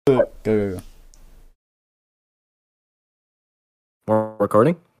Go. We're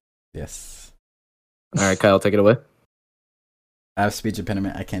recording? Yes. All right, Kyle, take it away. I have speech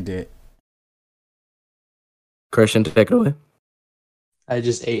impediment. I can't do it. Christian, take it away. I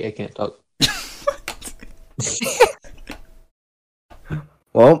just ate. I can't talk.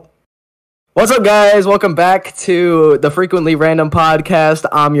 Well, what's up, guys? Welcome back to the Frequently Random Podcast.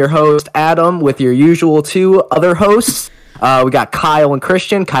 I'm your host, Adam, with your usual two other hosts. We got Kyle and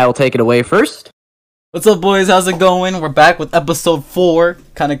Christian. Kyle, take it away first. What's up, boys? How's it going? We're back with episode 4.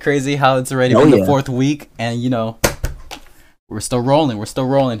 Kind of crazy how it's already been the fourth week, and we're still rolling. What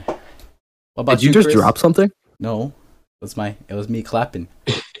about Did you just Chris? drop something? No, it was me clapping.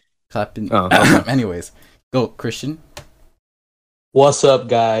 Oh, okay. Anyways, go, Christian. What's up,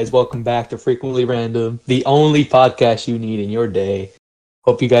 guys? Welcome back to Frequently Random, the only podcast you need in your day.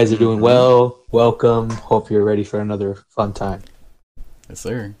 Hope you guys are doing well. Welcome. Hope you're ready for another fun time. Yes,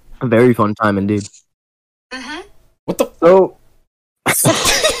 sir. A very fun time indeed. What the? So,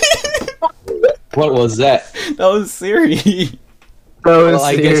 What was that? That was Siri.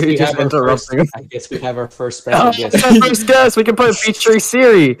 I guess we just have our first, interrupting. I guess we have our first special Oh, guest. our first guest. We can put featuring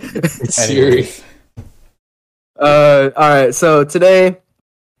Siri. It's Siri. All right. So today,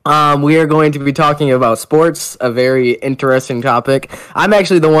 we are going to be talking about sports, a very interesting topic. I'm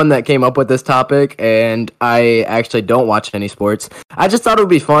actually the one that came up with this topic, and I actually don't watch any sports. I just thought it would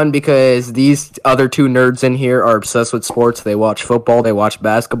be fun because these other two nerds in here are obsessed with sports. They watch football, they watch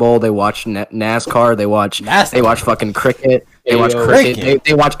basketball, they watch NASCAR, they watch fucking cricket, they watch cricket.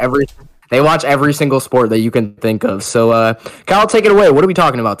 They watch everything. They watch every single sport that you can think of. So, Kyle, take it away. What are we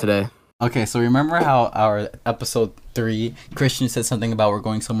talking about today? Okay, so remember how our episode 3, Christian said something about we're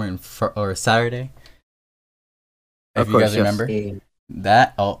going somewhere or Saturday? If you guys remember?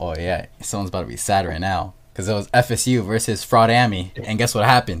 That? Oh yeah. Someone's about to be sad right now. Because it was FSU versus Fraudami. And guess what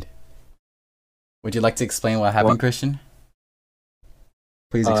happened? Would you like to explain what happened, Christian?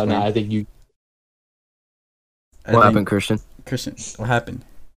 Please explain. No, I think you... What happened, Christian? Christian, what happened?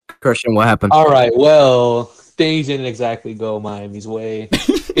 Christian, what happened? All right, well, things didn't exactly go Miami's way.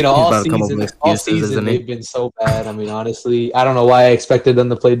 All season they've been so bad. I mean, honestly, I don't know why I expected them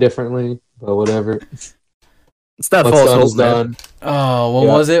to play differently, but whatever. It's that false hope, done. Oh, what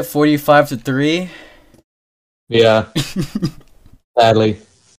was it? 45-3? Yeah. Sadly.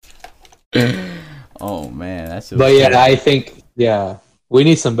 Oh, man. That's But yeah, I think, we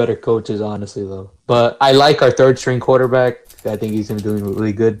need some better coaches, honestly, though. But I like our third string quarterback. I think he's going to be doing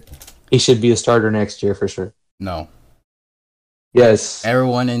really good. He should be a starter next year for sure. No. Yes.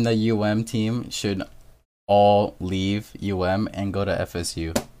 Everyone in the UM team should all leave UM and go to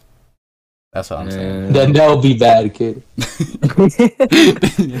FSU. That's what I'm saying. Then they'll be bad, kid.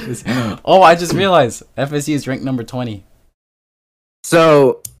 Oh, I just realized FSU is ranked number 20.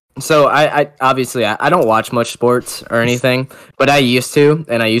 So I obviously I don't watch much sports or anything, but I used to,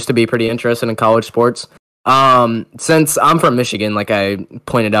 and I used to be pretty interested in college sports. Since I'm from Michigan, like I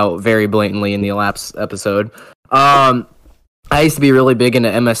pointed out very blatantly in the Elapse episode, I used to be really big into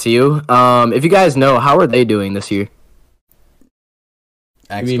MSU. If you guys know, how are they doing this year?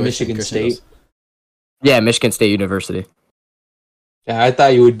 You mean Michigan State? Yeah, Michigan State University. Yeah, I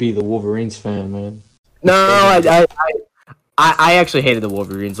thought you would be the Wolverines fan, man. No, I actually hated the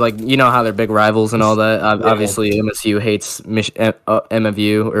Wolverines. Like, you know how they're big rivals and all that. Obviously, MSU hates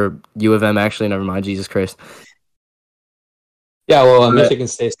MFU or U of M. Actually, never mind. Jesus Christ. Yeah, well, Michigan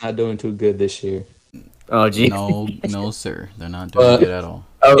State's not doing too good this year. Oh, geez. No, sir. They're not doing good at all.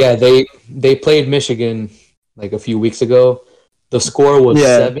 Oh yeah, they played Michigan like a few weeks ago. The score was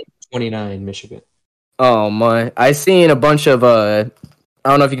 7-29 Michigan. Oh my! I seen a bunch of I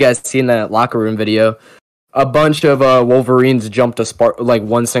don't know if you guys seen that locker room video. A bunch of Wolverines jumped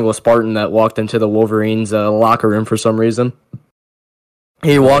one single Spartan that walked into the Wolverines locker room for some reason.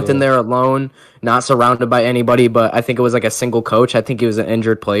 He walked in there alone, not surrounded by anybody, but I think it was like a single coach. I think he was an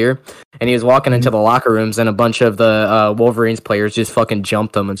injured player. And he was walking into the locker rooms, and a bunch of the Wolverines players just fucking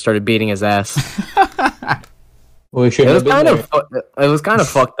jumped him and started beating his ass. Well, it was kind of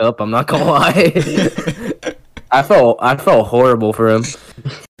fucked up, I'm not gonna lie. I felt horrible for him.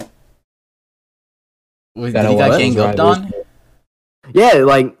 Did he got ganged up on? Yeah,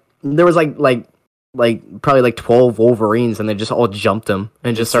 like there was like probably like 12 Wolverines, and they just all jumped him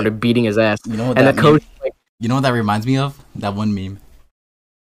and just started beating his ass. You know what and the coach, you know what that reminds me of? That one meme.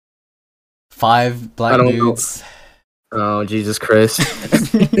 5 black dudes. Oh, Jesus Christ.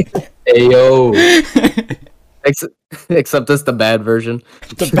 Ayo. Except it's the bad version.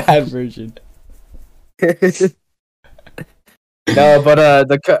 The bad version. No, but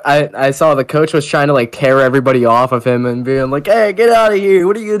I saw the coach was trying to like tear everybody off of him and being like, "Hey, get out of here!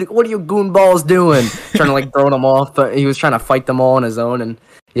 What are you goonballs doing?" Trying to like throw them off. But he was trying to fight them all on his own, and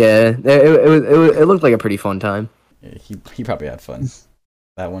yeah, it looked like a pretty fun time. Yeah, he probably had fun.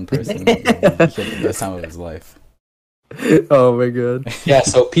 That one person, he had the best time of his life. Oh my god. Yeah,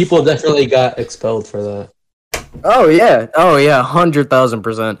 so people definitely got expelled for that. Oh yeah,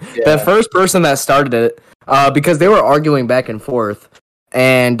 100,000%. Yeah. The first person that started it, because they were arguing back and forth,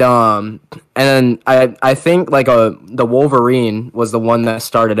 and I think like the Wolverine was the one that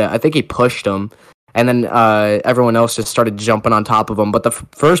started it. I think he pushed him, and then everyone else just started jumping on top of him. But the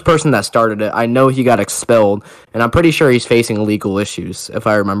first person that started it, I know he got expelled, and I'm pretty sure he's facing legal issues, if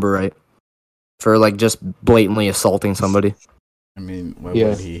I remember right, for like just blatantly assaulting somebody. I mean, what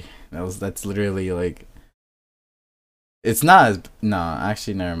would he? That's literally like. It's not as no.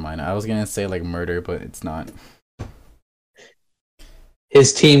 Actually, never mind. I was gonna say like murder, but it's not.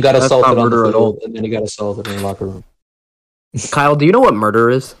 His team got assaulted on the field, and then he got assaulted in the locker room. Kyle, do you know what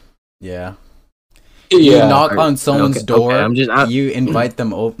murder is? Yeah. You knock on someone's door. Okay, you invite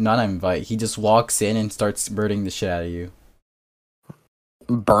them over. Not invite. He just walks in and starts burning the shit out of you.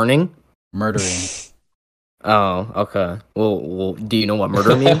 Burning? Murdering. Oh, okay. Well, do you know what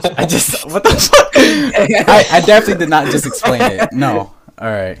murder means? What the fuck? I definitely did not just explain it. No. All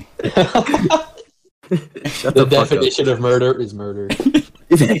right. The definition of murder is murder.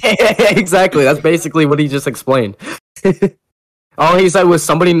 Exactly. That's basically what he just explained. All he said was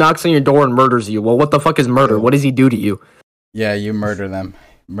somebody knocks on your door and murders you. Well, what the fuck is murder? What does he do to you? Yeah, you murder them.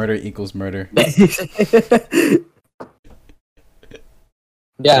 Murder equals murder.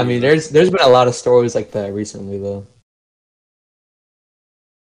 Yeah, I mean, there's been a lot of stories like that recently, though.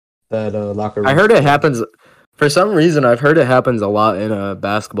 That locker room. I heard it happens. For some reason, I've heard it happens a lot in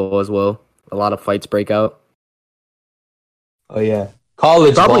basketball as well. A lot of fights break out. Oh yeah,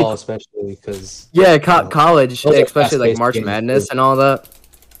 college ball especially because college, especially like March Madness and all that.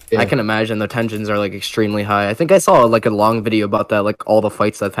 Yeah. I can imagine the tensions are like extremely high. I think I saw like a long video about that, like all the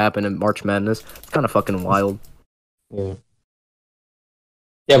fights that happened in March Madness. It's kind of fucking wild. Yeah.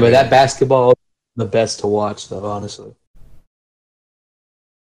 Yeah, but that basketball is the best to watch, though, honestly.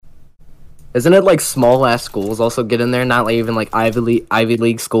 Isn't it like small ass schools also get in there? Not like even like Ivy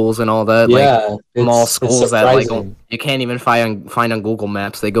League schools and all that. Yeah, like small schools that like you can't even find on Google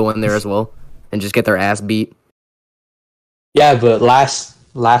Maps. They go in there as well and just get their ass beat. Yeah, but last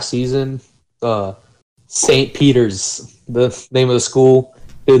season, St. Peter's, the name of the school,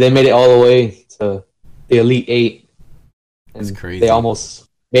 dude, they made it all the way to the Elite Eight. That's crazy. They almost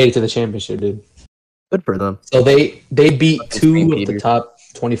made it to the championship, dude. Good for them. So they beat two of the top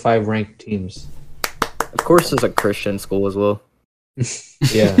 25 ranked teams. Of course, it's a Christian school as well.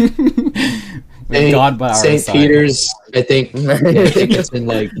 Yeah. St. Peter's, I think it's in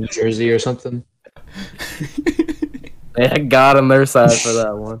like New Jersey or something. They got on their side for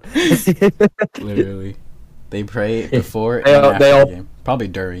that one. Literally, they pray before and after the game. Probably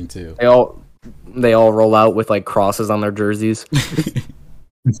during too. They all roll out with like crosses on their jerseys.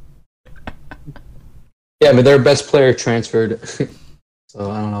 Yeah, but their best player transferred,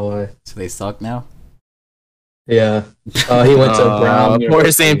 so I don't know why. So they suck now. Yeah, he went to Brown.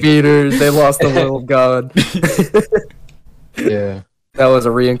 Poor St. Peter's. They lost the will of God. Yeah, that was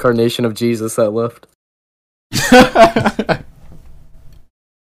a reincarnation of Jesus that left. But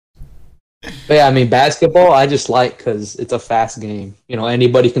yeah, I mean, basketball I just like because it's a fast game. You know,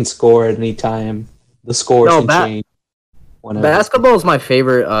 anybody can score at any time. The scores can change. Whenever. Basketball is my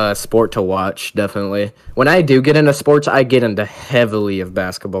favorite sport to watch, definitely. When I do get into sports, I get into heavily of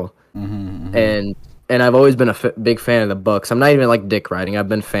basketball. Mm-hmm. And I've always been a big fan of the Bucks. I'm not even like dick riding. I've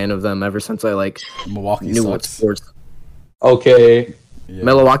been a fan of them ever since I like knew what sports. Okay. Yeah.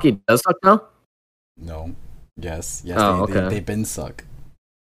 Milwaukee does suck now? No. Yes. They've been suck.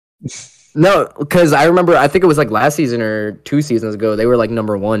 No, because I remember, I think it was like last season or 2 seasons ago, they were like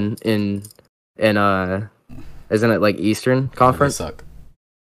number 1 in isn't it like Eastern Conference? They suck.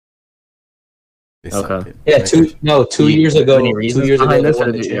 Okay. Yeah, 2 years ago. 2 years ago, this, or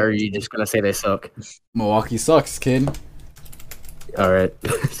are you just gonna say they suck? Milwaukee sucks, kid. All right.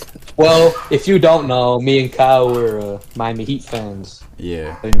 Well, if you don't know, me and Kyle were Miami Heat fans.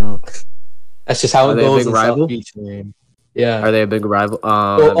 Yeah. So, you know, that's just how it goes. Big rival? Yeah. Are they a big rival?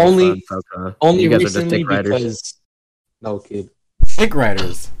 Well, only you guys recently are just dick riders. because no kid. Dick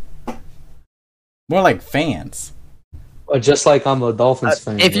riders. More like fans. Well, just like I'm a Dolphins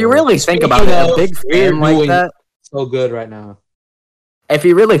fan. If you really think about it, a big fan like that, so good right now. If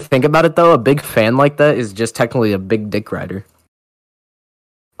you really think about it, though, a big fan like that is just technically a big dick rider.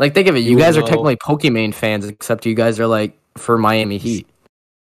 Like, think of it. You guys are technically Pokemon fans, except you guys are like for Miami Heat.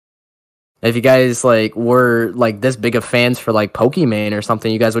 If you guys like were like this big of fans for like Pokemon or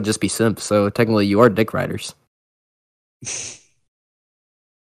something, you guys would just be simps. So technically, you are dick riders.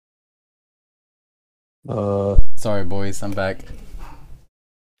 Sorry, boys, I'm back.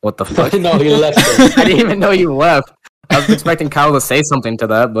 What the fuck? No, he left. I didn't even know you left. I was expecting Kyle to say something to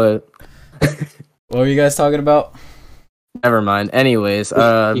that, but what were you guys talking about? never mind. Anyways, He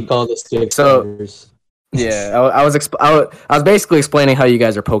called us dick so- riders. yeah, I was basically explaining how you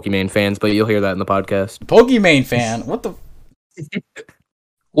guys are Pokemon fans, but you'll hear that in the podcast. Pokemon fan. What the?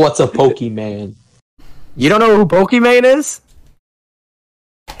 What's a Pokemon? You don't know who Pokemon is?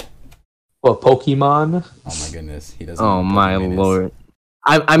 What, Pokemon? Oh my goodness, he doesn't. Oh know who my Pokemon is. lord.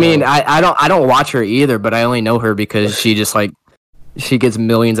 I mean, I don't watch her either, but I only know her because she just like she gets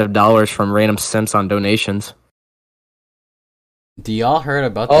millions of dollars from random simps on donations. Do y'all heard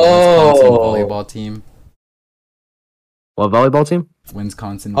about the Wisconsin Oh. volleyball team? What volleyball team?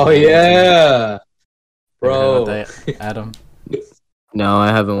 Wisconsin. Oh volleyball team. yeah, You heard bro. about that, Adam? No, I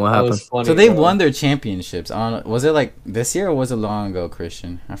haven't. What That happened? was funny, So they bro. won their championships. Was it like this year or was it long ago,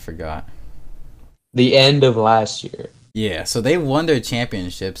 Christian? I forgot. The end of last year. Yeah, so they won their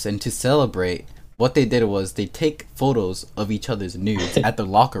championships, and to celebrate, what they did was they take photos of each other's nudes at the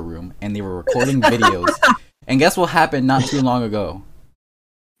locker room, and they were recording videos. And guess what happened not too long ago?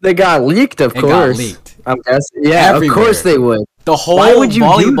 They got leaked, of It course. got leaked. I'm guessing. Yeah, Everywhere. of course they would. The whole Why would you do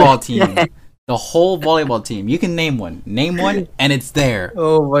volleyball that? team. The whole volleyball team. You can name one. Name one, and it's there.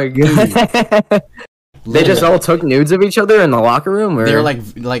 Oh my god. They just all took nudes of each other in the locker room, or They were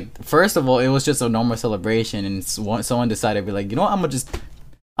like first of all, it was just a normal celebration, and someone decided to be like, you know what, I'm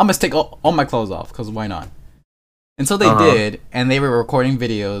gonna take all my clothes off, because why not? And so they did, and they were recording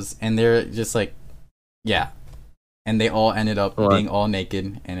videos, and they're just like, yeah, and they all ended up being all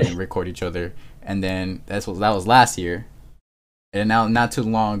naked and then record each other, and then that was last year, and now not too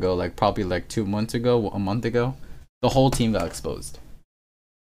long ago, like probably like 2 months ago, a month ago, the whole team got exposed.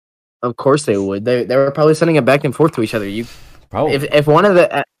 of course they would. They were probably sending it back and forth to each other. Probably. If one of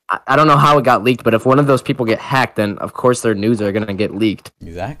the I don't know how it got leaked, but if one of those people get hacked, then of course their nudes are gonna get leaked.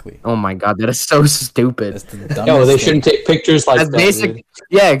 Exactly. Oh my god, that is so stupid. That's the dumbest No, they thing. shouldn't take pictures like That's that. basic. Dude.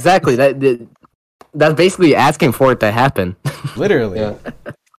 Yeah, exactly. That's basically asking for it to happen. Literally. Yeah.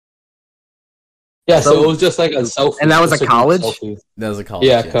 Yeah, so So- it was just like a selfie. And that was just a group college? selfie. That was a college.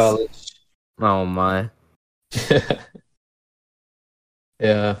 Yeah, yes. college. Oh my.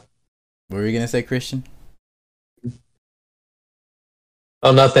 Yeah. What were you gonna say, Christian?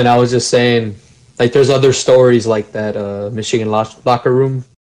 Oh, nothing. I was just saying, like, there's other stories like that. Michigan locker room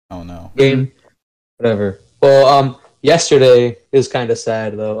Oh no. game, whatever. Well, yesterday is kind of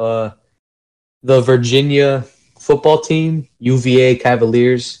sad though. The Virginia football team, UVA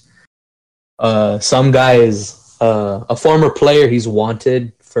Cavaliers. Some guy is a former player. He's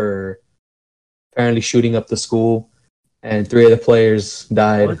wanted for apparently shooting up the school, and 3 of the players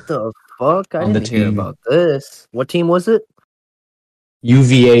died. What the fuck? I On the didn't hear team. about this. What team was it?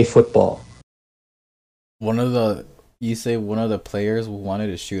 UVA football. You say one of the players wanted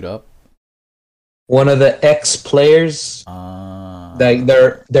to shoot up? One of the ex-players,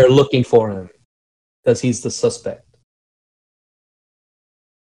 they're looking for him because he's the suspect.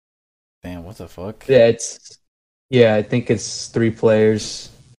 Damn, what the fuck? Yeah, I think it's 3 players.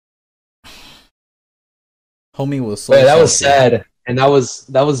 Homie was so Yeah, that was salty. sad, and that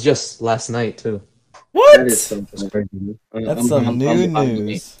was just last night too. What? That is so frustrating. That's some new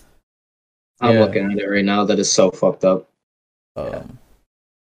news. I'm Yeah. looking at it right now. That is so fucked up.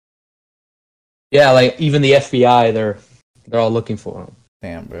 Yeah, like even the FBI, they're all looking for him.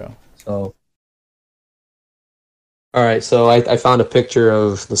 Damn, bro. So, all right. So I found a picture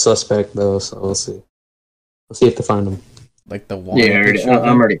of the suspect though. So we'll see. We'll see if they find him. Like the one. Yeah,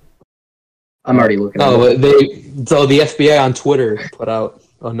 I'm already looking at No, it. but so the FBI on Twitter put out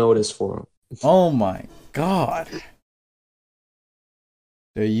a notice for him. Oh my god.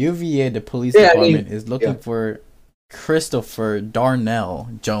 The UVA, the police Yeah, I mean, department, is looking for Christopher Darnell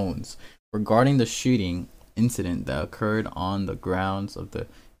Jones regarding the shooting incident that occurred on the grounds of the Oh,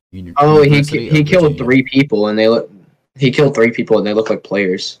 University he of killed Virginia. 3 people, and they look like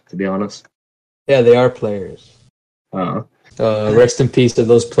players. To be honest. Yeah, they are players. Rest in peace to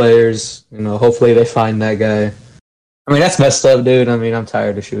those players. You know, hopefully they find that guy. I mean, that's messed up, dude. I mean, I'm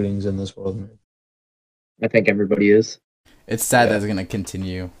tired of shootings in this world, man. I think everybody is. It's sad Yeah. that it's gonna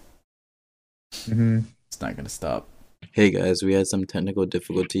continue. It's not gonna stop. Hey guys, we had some technical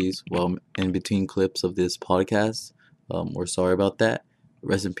difficulties while in between clips of this podcast. We're sorry about that.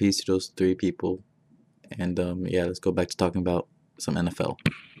 Rest in peace to those 3 people. And yeah, let's go back to talking about some NFL.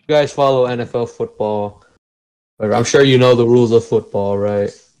 You guys follow NFL football. But I'm sure you know the rules of football, right?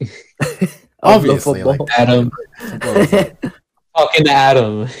 Obviously, like Adam. Talking to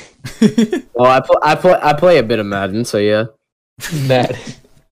Adam. Well, I play a bit of Madden, so yeah. Madden.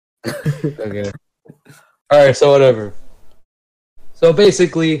 Okay. All right, so whatever. So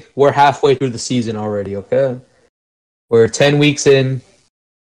basically, we're halfway through the season already, okay? We're 10 weeks in,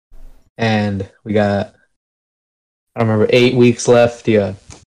 and we got, I don't remember, 8 weeks left, yeah.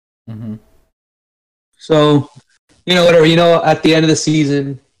 Mm-hmm. So, whatever, at the end of the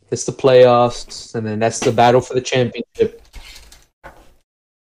season, it's the playoffs, and then that's the battle for the championship.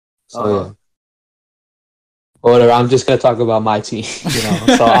 So, yeah. Whatever, I'm just going to talk about my team,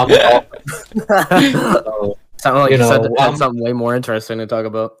 So I'm Sounded like you said had something way more interesting to talk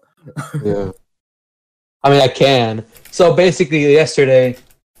about. Yeah. I mean, I can. So basically, yesterday,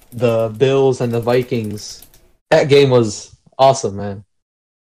 the Bills and the Vikings, that game was awesome, man.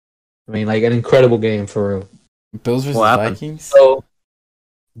 I mean, like an incredible game for real. Bills versus Vikings? So,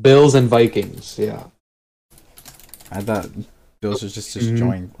 Bills and Vikings, yeah. I thought Bills was just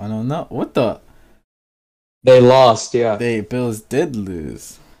destroying. I don't know. What the? They lost, yeah. Bills did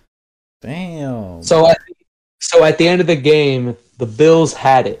lose. Damn. So at the end of the game, the Bills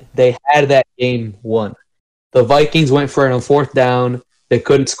had it. They had that game won. The Vikings went for it on 4th down. They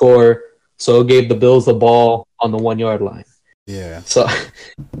couldn't score, so it gave the Bills the ball on the 1 yard line. Yeah. So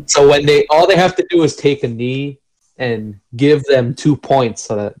when all they have to do is take a knee and give them 2 points,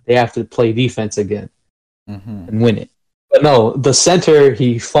 so that they have to play defense again and win it. But no, the center,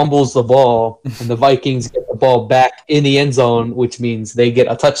 he fumbles the ball, and the Vikings get the ball back in the end zone, which means they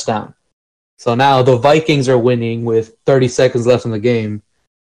get a touchdown. So now the Vikings are winning with 30 seconds left in the game,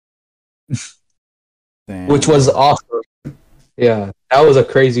 which was awesome. Yeah, that was a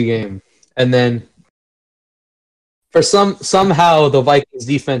crazy game. And then somehow the Vikings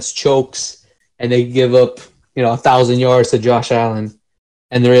defense chokes, and they give up 1,000 yards to Josh Allen,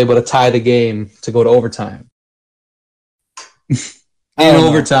 and they're able to tie the game to go to overtime.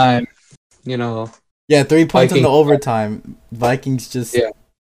 Overtime, Yeah, 3 points in the overtime. Vikings just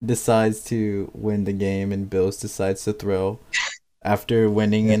decides to win the game, and Bills decides to throw after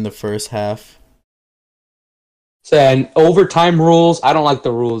winning in the first half. So, and overtime rules, I don't like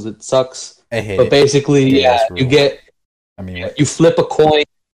the rules. It sucks. I hate it. But basically, you flip a coin,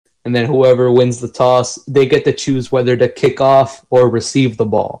 and then whoever wins the toss, they get to choose whether to kick off or receive the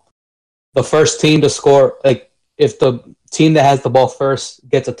ball. The first team to score, like if the team that has the ball first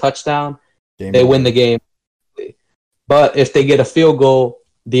gets a touchdown, they win the game. But if they get a field goal,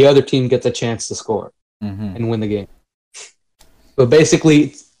 the other team gets a chance to score and win the game. But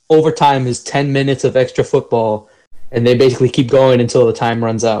basically, overtime is 10 minutes of extra football, and they basically keep going until the time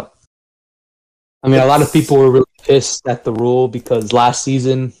runs out. I mean, a lot of people were really pissed at the rule because last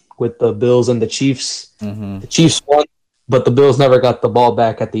season with the Bills and the Chiefs, the Chiefs won, but the Bills never got the ball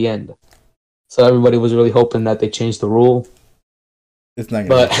back at the end. So everybody was really hoping that they changed the rule. It's not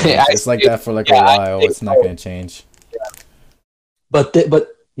going to change. It's like that for a while. It's not going to change. Yeah. But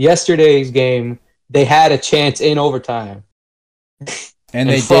yesterday's game, they had a chance in overtime. And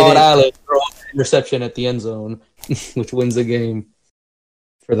they did Allen throw an interception at the end zone, which wins the game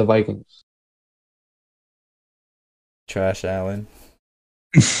for the Vikings. Trash Allen.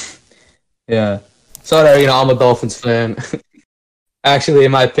 Yeah. Sorry, I'm a Dolphins fan. Actually,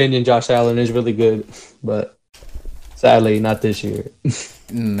 in my opinion, Josh Allen is really good, but sadly, not this year.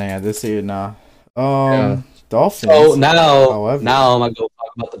 Nah, this year, nah. Dolphins. So now I'm gonna go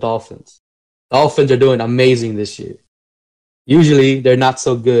talk about the Dolphins. Dolphins are doing amazing this year. Usually, they're not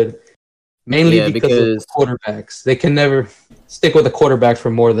so good, mainly because of the quarterbacks. They can never stick with a quarterback for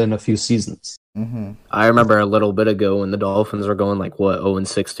more than a few seasons. I remember a little bit ago when the Dolphins were going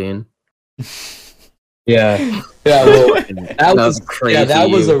 0-16. Yeah. Well, that was crazy. Yeah, that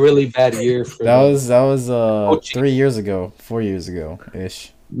was a really bad year for that was 3 years ago, 4 years ago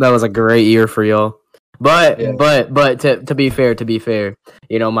ish. That was a great year for y'all. But to be fair,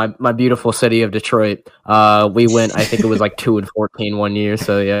 my beautiful city of Detroit, we went, I think it was 2-14 1 year,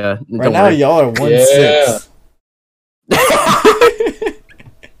 so yeah. Right now y'all are 1-6.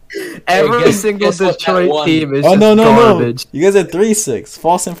 Every single Detroit team is garbage. No. You guys are 3-6.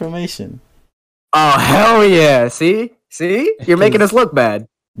 False information. Oh hell yeah! See, you're making us look bad.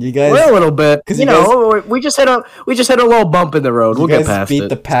 You guys, we're a little bit, we just hit a little bump in the road. We'll get past it. You guys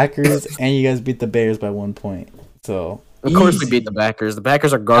beat the Packers and you guys beat the Bears by 1 point. So of course we beat the Packers. The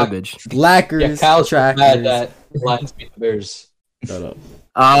Packers are garbage. Blackers, yeah, Kyle's trackers. Mad that the Lions beat the Bears. Shut up.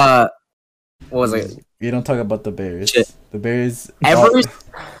 What was it? You don't talk about the Bears. Shit. The Bears. Every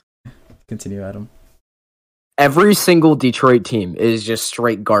Continue, Adam. every single Detroit team is just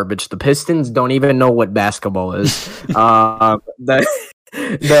straight garbage. The Pistons don't even know what basketball is. What are they?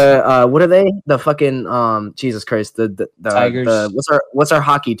 The fucking Jesus Christ. The Tigers. What's our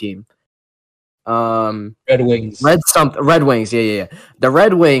hockey team? Red Wings. Red Wings. Yeah. The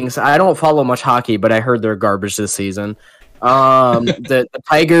Red Wings. I don't follow much hockey, but I heard they're garbage this season. The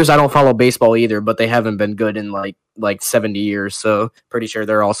Tigers. I don't follow baseball either, but they haven't been good in like 70 years. So pretty sure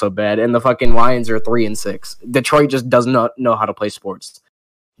they're also bad. And the fucking Lions are 3-6. Detroit just does not know how to play sports.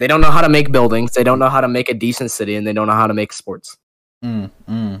 They don't know how to make buildings. They don't know how to make a decent city, and they don't know how to make sports.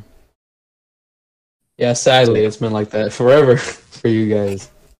 Yeah, sadly, it's been like that forever for you guys.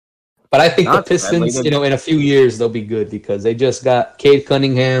 But I think the Pistons, in a few years, they'll be good because they just got Cade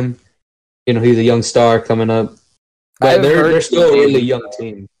Cunningham. He's a young star coming up. But they're still a really young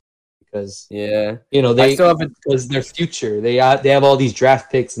team because they still have because their future. They have all these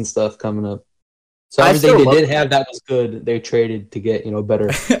draft picks and stuff coming up. So everything they did have that was good. They traded to get better.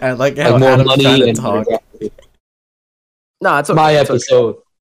 I like how more money and talk. No, it's okay. My episode.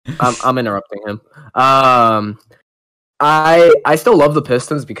 Okay. I'm interrupting him. I still love the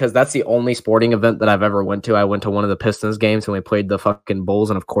Pistons because that's the only sporting event that I've ever went to. I went to one of the Pistons games when we played the fucking Bulls,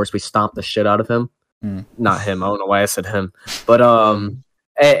 and of course we stomped the shit out of him. Not him. I don't know why I said him, but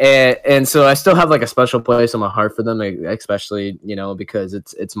and so I still have like a special place in my heart for them, especially because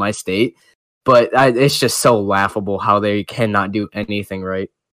it's my state. But it's just so laughable how they cannot do anything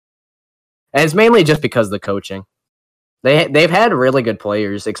right, and it's mainly just because of the coaching. They've had really good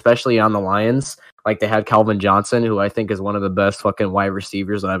players, especially on the Lions. Like they had Calvin Johnson, who I think is one of the best fucking wide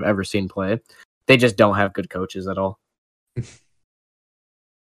receivers that I've ever seen play. They just don't have good coaches at all.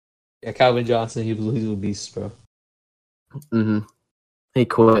 Yeah, Calvin Johnson, he's a beast, bro. He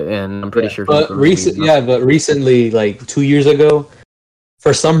quit, and I'm pretty sure. But recently, like 2 years ago,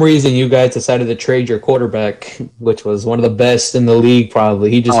 for some reason, you guys decided to trade your quarterback, which was one of the best in the league,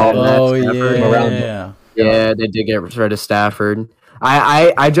 probably. He just had around him. Yeah, they did get rid of Stafford.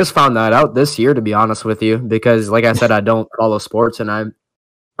 I just found that out this year, to be honest with you, because like I said, I don't follow sports, and I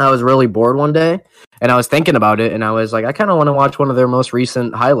was really bored one day, and I was thinking about it, and I was like, I kind of want to watch one of their most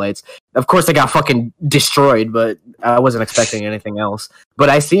recent highlights. Of course, they got fucking destroyed, but I wasn't expecting anything else. But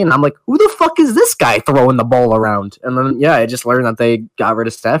I see, and I'm like, who the fuck is this guy throwing the ball around? And then, I just learned that they got rid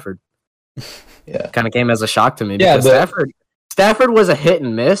of Stafford. Yeah. Kind of came as a shock to me. Because Stafford was a hit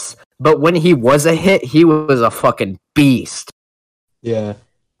and miss, but when he was a hit, he was a fucking beast. Yeah.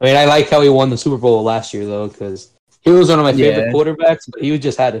 I mean, I like how he won the Super Bowl last year, though, because he was one of my favorite quarterbacks, but he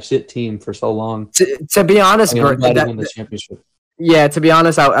just had a shit team for so long. To be honest, I'm glad he won the championship. Yeah, to be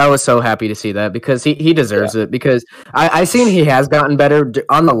honest, I was so happy to see that because he deserves it. Because I seen he has gotten better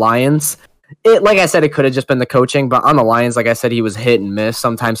on the Lions. Like I said, it could have just been the coaching, but on the Lions, like I said, he was hit and miss.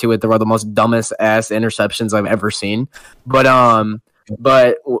 Sometimes he would throw the most dumbest ass interceptions I've ever seen.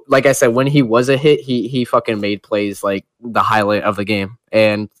 But like I said, when he was a hit, he fucking made plays like the highlight of the game.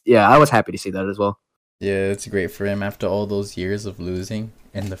 And yeah, I was happy to see that as well. Yeah, it's great for him after all those years of losing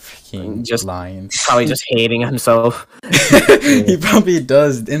and the freaking Lions. Probably just hating himself. He probably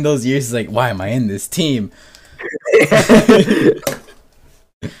does. In those years, he's like, why am I in this team?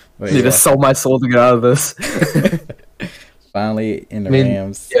 Need to sell my soul to get out of this. Finally, in the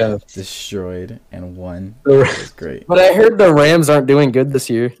Rams, destroyed and won. It's great. But I heard the Rams aren't doing good this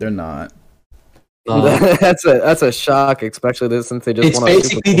year. They're not. That's a shock, especially since they just. It's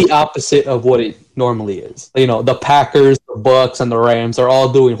basically the opposite of what it normally is. The Packers, the Bucks, and the Rams are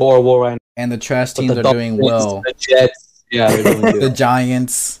all doing horrible right now. And the trash teams are doing well. The Jets, they're doing good. The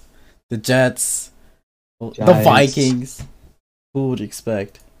Giants, the Jets, the Vikings. Who would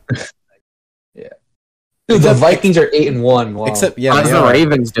expect? Yeah. Dude, the Vikings are 8-1. Wow. Except how's the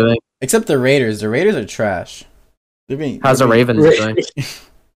Ravens doing? Except the Raiders. The Raiders are trash. How's the Ravens doing?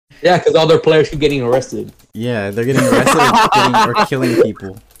 Yeah, because all their players keep getting arrested. Yeah, they're getting arrested or killing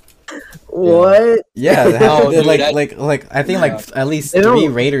people. What? Yeah, like I think at least 3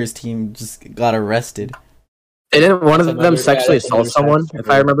 Raiders team just got arrested. Didn't one of them sexually assault someone? If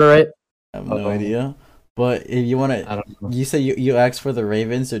I remember right. I have no idea. But if you want to, you say you asked for the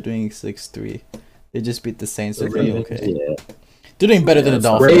Ravens. They're doing 6-3. They just beat the Saints. They're pretty okay. Yeah. They're doing better than the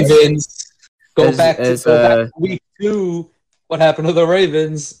Dolphins. Ravens. Go back to week 2. What happened to the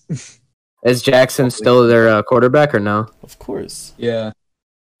Ravens? Is Jackson still their quarterback or no? Of course. Yeah.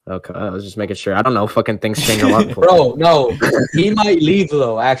 Okay, I was just making sure. I don't know. Fucking things change a lot. Bro, no. He might leave,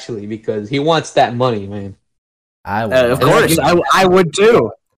 though, actually, because he wants that money, man. Of course. I would,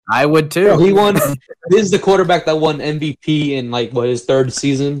 too. I would, too. He won. This is the quarterback that won MVP in, his 3rd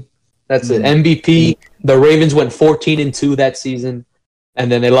season. That's it. MVP. The Ravens went 14-2 that season.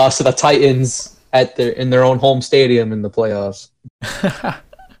 And then they lost to the Titans in their own home stadium in the playoffs.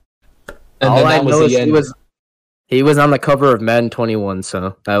 And all then I that was know the is end. he was on the cover of Madden 21,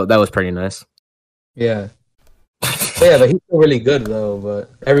 so that was pretty nice. Yeah. But he's still really good though. But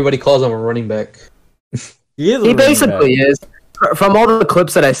everybody calls him a running back. He basically is. From all the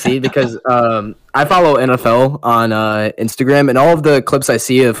clips that I see, because I follow NFL on Instagram, and all of the clips I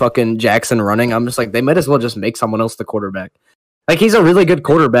see of fucking Jackson running, I'm just like, they might as well just make someone else the quarterback. Like, he's a really good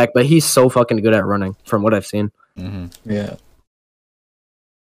quarterback, but he's so fucking good at running, from what I've seen. Mm-hmm. Yeah.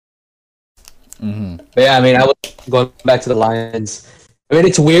 Mm-hmm. But yeah, I mean, I was going back to the Lions. I mean,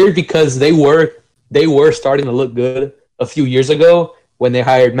 it's weird because they were starting to look good a few years ago when they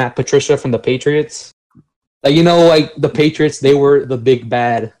hired Matt Patricia from the Patriots. Like, you know, like the Patriots, they were the big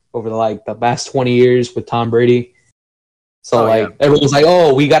bad over the past 20 years with Tom Brady. So everyone was like,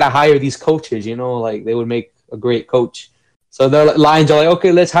 oh, we gotta hire these coaches. You know, like they would make a great coach. So the Lions are like,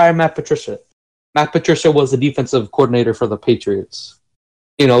 okay, let's hire Matt Patricia. Matt Patricia was the defensive coordinator for the Patriots.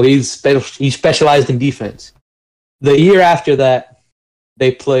 You know, he specialized in defense. The year after that,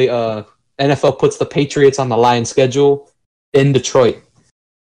 they play. NFL puts the Patriots on the Lions schedule in Detroit,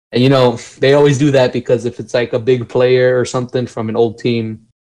 and you know they always do that because if it's like a big player or something from an old team,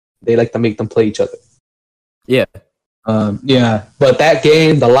 they like to make them play each other. Yeah, yeah. But that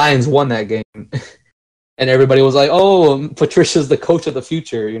game, the Lions won that game, and everybody was like, "Oh, Patricia's the coach of the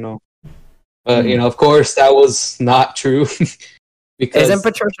future," you know. But you know, of course, that was not true. Because isn't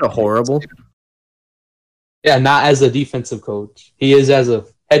Patricia horrible? Yeah, not as a defensive coach. He is as a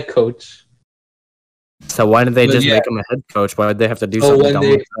head coach. So why didn't they just make him a head coach? Why did they have to do something dumb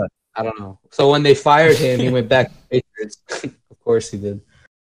like that? I don't know. So when they fired him, he went back to the Patriots. Of course he did.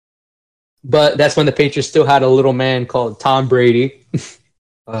 But that's when the Patriots still had a little man called Tom Brady.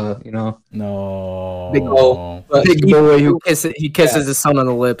 You know. No. Big boy who kisses his son on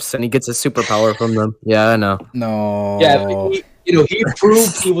the lips and he gets a superpower from them. Yeah, I know. No. Yeah, but he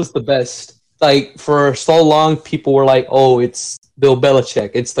proved he was the best. Like for so long, people were like, "Oh, it's Bill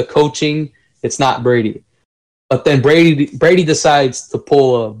Belichick. It's the coaching. It's not Brady." But then Brady decides to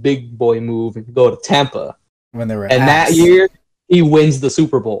pull a big boy move and go to Tampa. When they were that year, he wins the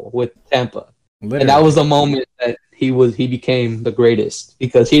Super Bowl with Tampa. Literally. And that was the moment that he became the greatest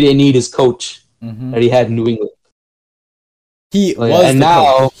because he didn't need his coach that he had in New England. He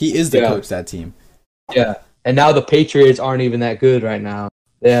is the coach of that team. Yeah. And now the Patriots aren't even that good right now.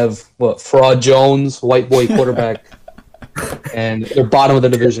 They have Fraud Jones, white boy quarterback, and they're bottom of the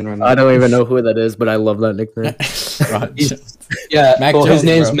division right now. I don't even know who that is, but I love that nickname. His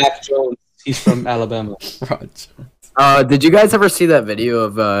name's Mac Jones. He's from Alabama. Did you guys ever see that video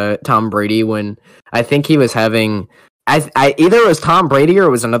of Tom Brady when I think he was having? I either it was Tom Brady or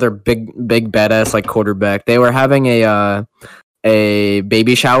it was another big badass like quarterback. They were having a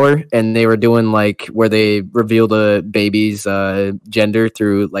baby shower and they were doing like where they reveal the baby's gender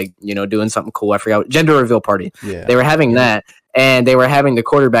through like doing something cool. I forgot, gender reveal party. Yeah, they were having that and they were having the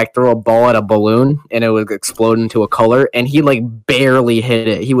quarterback throw a ball at a balloon and it would explode into a color and he like barely hit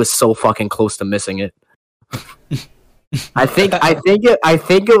it. He was so fucking close to missing it. I think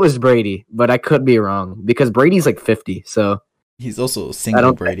it was Brady, but I could be wrong because Brady's like 50, so he's also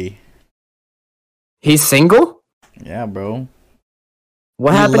single. Brady. He's single? Yeah, bro.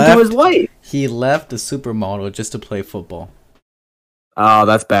 What happened to his wife? He left the supermodel just to play football. Oh,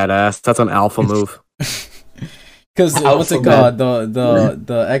 that's badass. That's an alpha move. Because what's it called?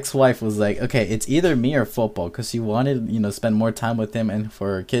 The ex-wife was like, okay, it's either me or football, because she wanted spend more time with him and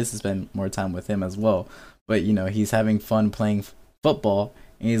for her kids to spend more time with him as well. But he's having fun playing football,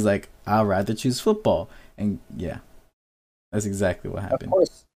 and he's like, I'd rather choose football. And yeah, that's exactly what happened. Of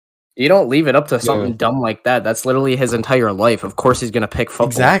course. You don't leave it up to something dumb like that. That's literally his entire life. Of course he's going to pick football.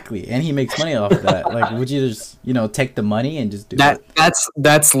 Exactly. And he makes money off of that. Like, would you just, take the money and just do that?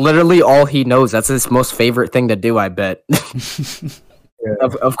 That's literally all he knows. That's his most favorite thing to do, I bet.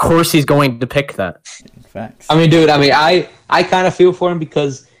 Of course he's going to pick that. Facts. I mean, dude, I kind of feel for him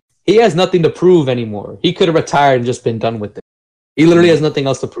because he has nothing to prove anymore. He could have retired and just been done with it. He literally has nothing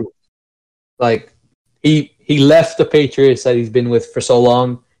else to prove. Like, he left the Patriots that he's been with for so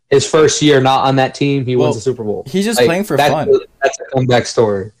long. His first year not on that team, he wins the Super Bowl. He's just playing for fun. That's a comeback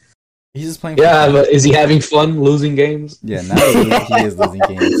story. He's just playing for fun. Yeah, but is he having fun losing games? Yeah, now he is losing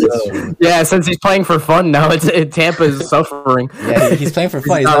games. Yeah, since he's playing for fun, now Tampa's suffering. Yeah, he's playing for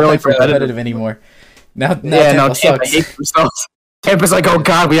fun. He's not really playing for competitive anymore. Now Tampa hates themselves. Tampa's like, oh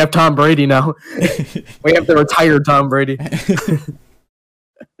god, we have Tom Brady now. We have the retired Tom Brady.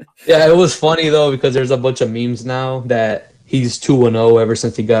 Yeah, it was funny though because there's a bunch of memes now that he's 2-0 ever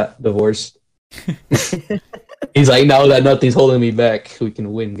since he got divorced. He's like, now that nothing's holding me back, we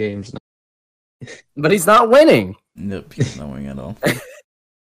can win games now. But he's not winning. Nope, he's not winning at all.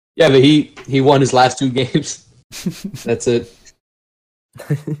 Yeah, but he won his last 2 games. That's it.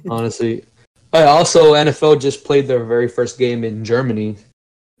 Honestly. Also, NFL just played their very first game in Germany,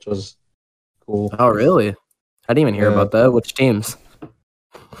 which was cool. Oh, really? I didn't even hear about that. Which teams?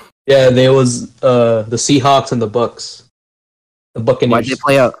 Yeah, there was the Seahawks and the Bucks. The Buccaneers. Why'd they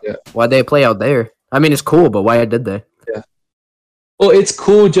play out? Yeah. Why'd they play out there? I mean, it's cool, but why did they? Yeah. Well, it's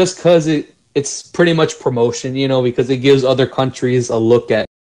cool just because it's pretty much promotion, because it gives other countries a look at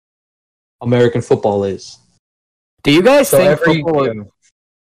American football is. Do you guys think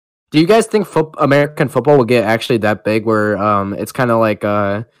Do you guys think American football will get actually that big where it's kind of like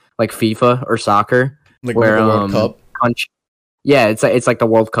FIFA or soccer, like where the World Cup? Yeah, it's like the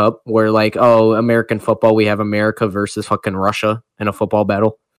World Cup where like, oh, American football, we have America versus fucking Russia in a football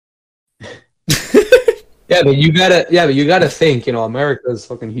battle. Yeah, but you gotta think, America is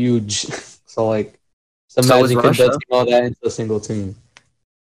fucking huge. So like, imagine condensing all that into a single team.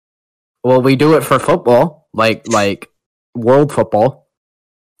 Well, we do it for football, like world football,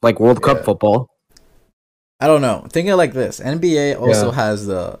 like World Cup football. I don't know. Think of it like this: NBA also has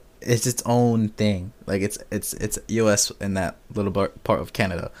it's its own thing. Like it's US in that little part of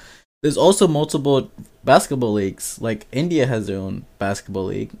Canada. There's also multiple basketball leagues. Like India has their own basketball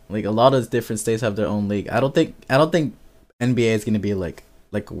league. Like a lot of different states have their own league. I don't think NBA is gonna be like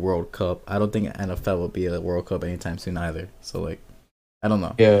a World Cup. I don't think NFL will be a World Cup anytime soon either. So like, I don't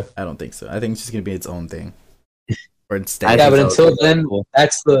know. Yeah, I don't think so. I think it's just gonna be its own thing. Or but until then,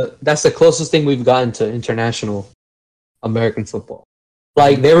 that's the closest thing we've gotten to international American football.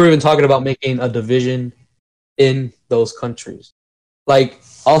 Like they were even talking about making a division in those countries. Like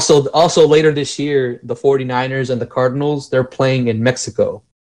also later this year, the 49ers and the Cardinals, they're playing in Mexico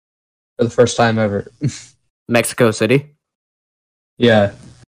for the first time ever. Mexico City? Yeah.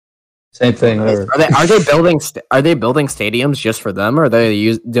 Same thing. Are they building stadiums just for them, or are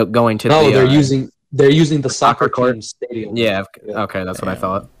they going to? No, they're using the soccer court stadium. Yeah. Okay, that's what I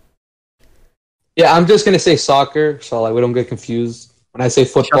thought. Yeah, I'm just gonna say soccer, so like we don't get confused. When I say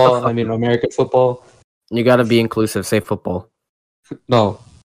football, I mean American football. You gotta be inclusive. Say football. No.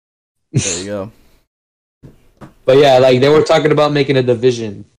 There you go. But yeah, like they were talking about making a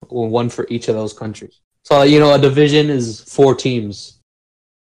division, one for each of those countries. So a division is 4 teams.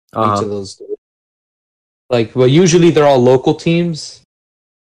 Each of those. Like, well, usually they're all local teams,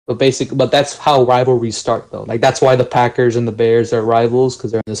 but that's how rivalries start, though. Like that's why the Packers and the Bears are rivals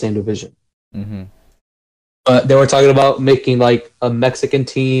because they're in the same division. Mm-hmm. But they were talking about making like a Mexican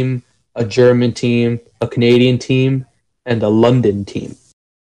team, a German team, a Canadian team, and a London team,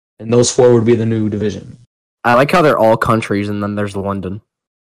 and those 4 would be the new division. I like how they're all countries, and then there's London.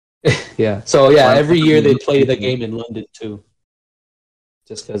 Yeah. So yeah, every year they play the game in London too.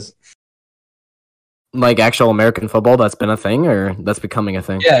 Just because. Like actual American football, that's been a thing, or that's becoming a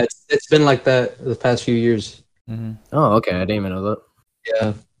thing? Yeah, it's been like that the past few years. Mm-hmm. Oh, okay. I didn't even know that.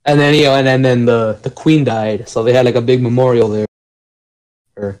 Yeah, and then and then the Queen died, so they had like a big memorial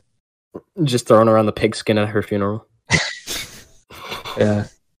there. Just throwing around the pigskin at her funeral. Yeah.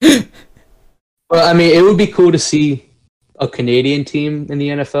 Well, I mean, it would be cool to see a Canadian team in the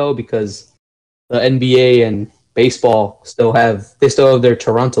NFL because the NBA and baseball still have their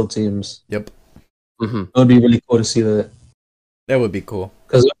Toronto teams. Yep. Mm-hmm. It would be really cool to see that. That would be cool.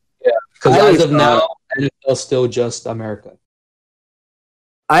 Because as of now, NFL is still just America.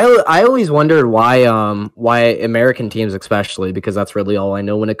 I always wondered why American teams, especially, because that's really all I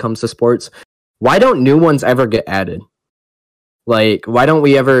know when it comes to sports. Why don't new ones ever get added? Like, why don't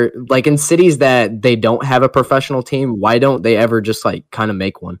we ever, like, in cities that they don't have a professional team, why don't they ever just, like, kind of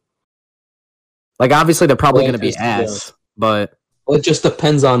make one? Like, obviously, they're probably going to be ass, but... Well, it just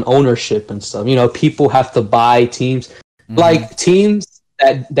depends on ownership and stuff. People have to buy teams. Mm-hmm. Like, teams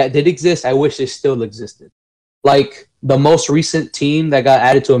that did exist, I wish they still existed. Like, the most recent team that got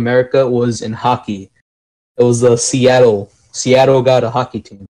added to America was in hockey. It was the Seattle. Seattle got a hockey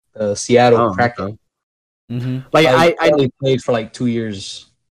team. The Seattle Kraken. Okay. Mm-hmm. Like I played for like 2 years.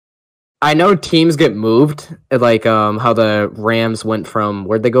 I know teams get moved, like how the Rams went from,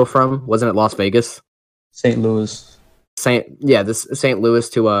 where'd they go from? Wasn't it Las Vegas? St. Louis. St. Louis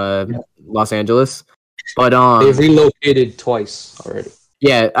to Los Angeles. But they've relocated twice already.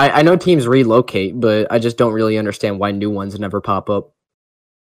 Yeah, I know teams relocate, but I just don't really understand why new ones never pop up.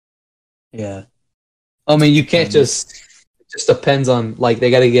 Yeah. I mean, you can't it just depends on, like,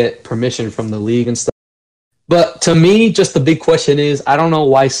 they got to get permission from the league and stuff. But to me, just the big question is, I don't know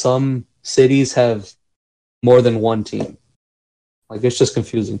why some cities have more than one team. Like, it's just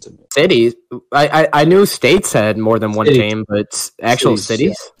confusing to me. Cities? I knew states had more than one team, but actual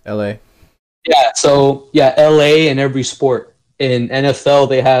cities? Yeah. LA. Yeah, so yeah, LA in every sport. In NFL,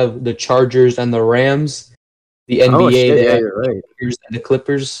 they have the Chargers and the Rams. The NBA, Oh shit! they Yeah, have you're the right. Lakers and the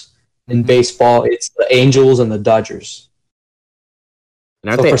Clippers. In Mhm. baseball, it's the Angels and the Dodgers. And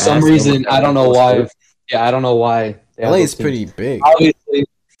aren't So they for some assholes reason, like I don't know those why. two? Yeah, I don't know why. They have LA those is teams. pretty big. Obviously,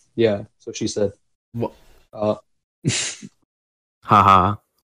 yeah. That's what she said. Wha- Uh, Haha.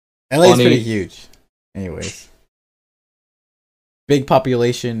 LA is Funny. pretty huge. Anyways, big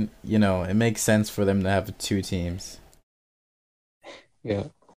population. You know, it makes sense for them to have 2 teams. yeah.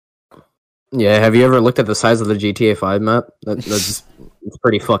 Yeah. Have you ever looked at the size of the GTA 5 map? That's it's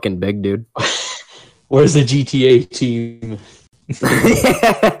pretty fucking big, dude. Where's the GTA team?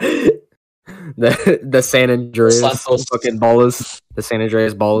 the San Andreas Santos. fucking ballas. The San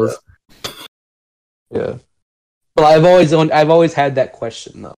Andreas ballas. Yeah. But I've always had that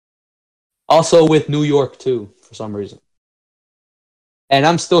question though. Also with New York too, for some reason. And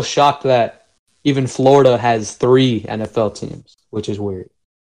I'm still shocked that even Florida has 3 NFL teams, which is weird.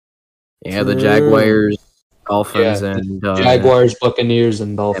 Yeah, the True. Jaguars, Dolphins, Yeah, and Jaguars, Buccaneers,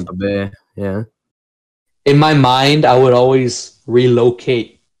 and Dolphins. Tampa Bay. Yeah. In my mind, I would always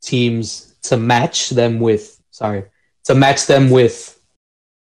relocate teams to match them with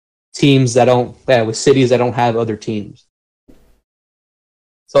teams that don't with cities that don't have other teams.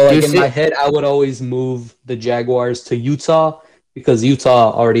 So like in my head, I would always move the Jaguars to Utah because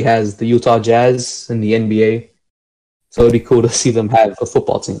Utah already has the Utah Jazz in the NBA. So it'd be cool to see them have a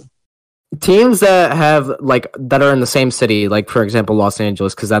football team. Teams that have that are in the same city, like for example Los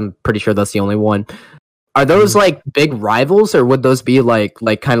Angeles, because I'm pretty sure that's the only one. Are those like big rivals, or would those be like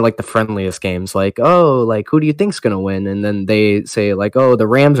kind of like the friendliest games? Like, oh, like who do you think's gonna win? And then they say like, oh, the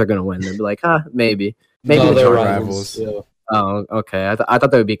Rams are gonna win. They'd be like, maybe. No, they're rivals. rivals. Yeah. Oh, okay. I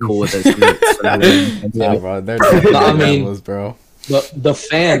thought that would be cool with this. Nah, bro, they're definitely I mean- rivals, bro. The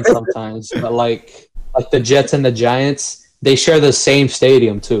fans sometimes, but like the Jets and the Giants, they share the same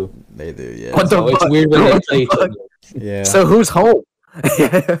stadium too. They do, yeah. What the So it's fuck? weird when they What the play each fuck? other. Yeah. So who's home?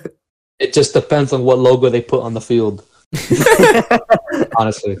 It just depends on what logo they put on the field.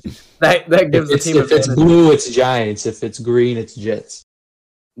 Honestly, that gives if the team it's advantage. blue, it's Giants. If it's green, it's Jets.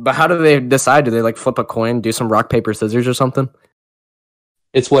 But how do they decide? Do they like flip a coin, do some rock paper scissors or something?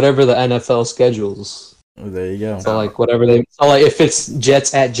 It's whatever the NFL schedules. Oh, there you go. So like whatever they. So like if it's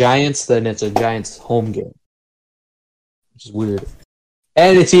Jets at Giants, then it's a Giants home game, which is weird.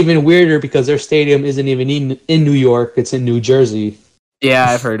 And it's even weirder because their stadium isn't even in New York; it's in New Jersey. Yeah,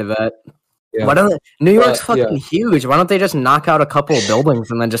 I've heard of that. Yeah. Why don't New York's fucking yeah. huge? Why don't they just knock out a couple of buildings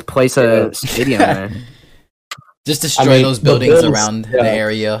and then just place a stadium there? Just destroy I mean, those the buildings Bills- around yeah. the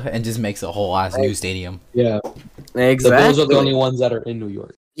area and just makes a whole ass new stadium. Yeah, the Exactly. Bills are the only ones that are in New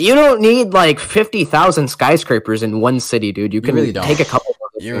York. You don't need like 50,000 skyscrapers in one city, dude. You can really don't. take a couple of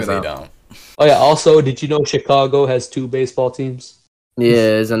those You things really out. don't. Oh yeah. Also, did you know Chicago has 2 baseball teams?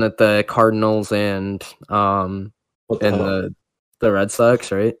 Yeah, isn't it the Cardinals and What the hell? the Red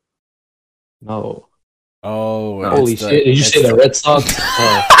Sox, right? No. Oh, Holy it's the- shit! Did you it's say the Red Sox?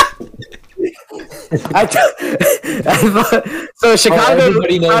 So Chicago.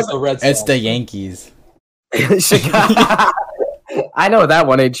 Everybody knows the Red Sox. It's the Yankees. Chicago. I know that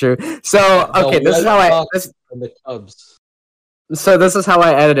one ain't true. So okay, The this is Red how I. Sox and the Cubs. So this is how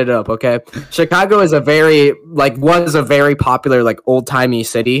I edited it up. Okay, Chicago is was a very popular old timey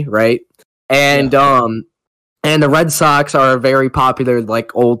city, right? And and the Red Sox are a very popular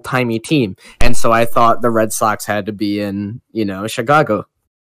old timey team, and so I thought the Red Sox had to be in Chicago.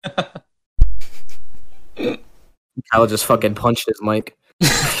 Kyle just fucking punched his mic.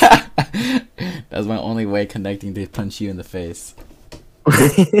 That's my only way connecting to punch you in the face.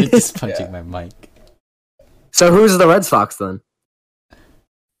 Just punching my mic. So who's the Red Sox then?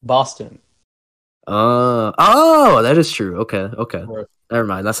 Boston. Oh, that is true. Okay. Right. Never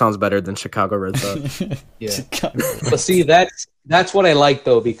mind. That sounds better than Chicago Red Sox. Yeah. Chicago. But see, that's what I like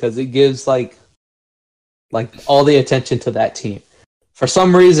though, because it gives like all the attention to that team. For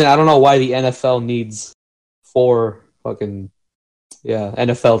some reason, I don't know why the NFL needs 4 fucking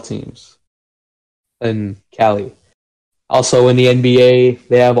NFL teams in Cali. Also in the NBA,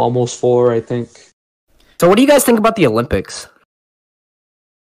 they have almost 4, I think. So what do you guys think about the Olympics?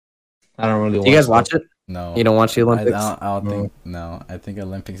 I don't really. Do you guys watch it? No. You don't watch the I Olympics? don't think. No, I think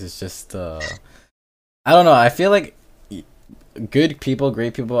Olympics is just. I don't know. I feel like good people,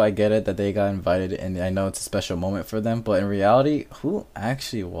 great people. I get it that they got invited, and I know it's a special moment for them. But in reality, who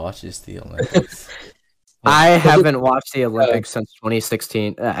actually watches the Olympics? I haven't watched the Olympics since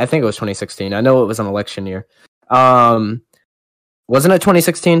 2016. I think it was 2016. I know it was an election year. Wasn't it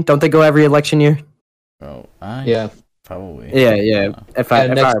 2016? Don't they go every election year? Bro, Yeah. Probably. Yeah. If I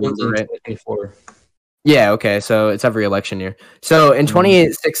remember right. 2024. Yeah, okay. So it's every election year. So in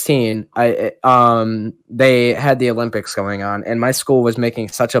 2016, they had the Olympics going on, and my school was making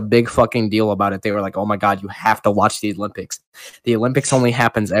such a big fucking deal about it. They were like, "Oh my god, you have to watch the Olympics. The Olympics only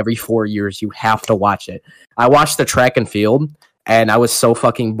happens every 4 years. You have to watch it." I watched the track and field, and I was so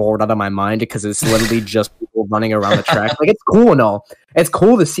fucking bored out of my mind because it's literally just people running around the track. Like, it's cool and all. It's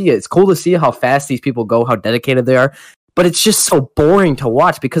cool to see it. It's cool to see how fast these people go, how dedicated they are. But it's just so boring to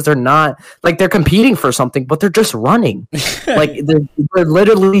watch because they're not like they're competing for something, but they're just running. Like they're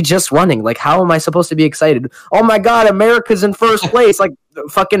literally just running. Like, how am I supposed to be excited? Oh my god, America's in first place! Like,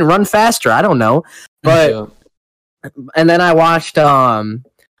 fucking run faster. I don't know. But and then I watched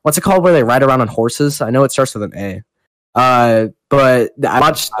what's it called where they ride around on horses? I know it starts with an A. But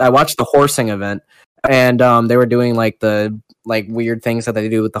I watched the horsing event, and they were doing like the weird things that they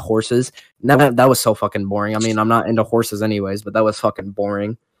do with the horses. That was so fucking boring. I mean, I'm not into horses anyways, but that was fucking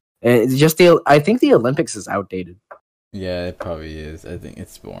boring. And it's just I think the Olympics is outdated. Yeah, it probably is. I think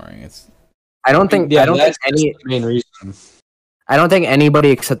it's boring. I don't think that's the main reason. I don't think anybody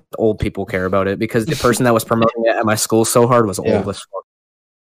except old people care about it because the person that was promoting it at my school so hard was old as fuck.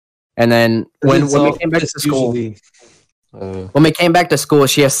 And then when we came back to school, when we came back to school,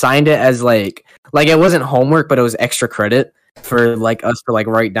 she assigned it as like it wasn't homework, but it was extra credit for like us to like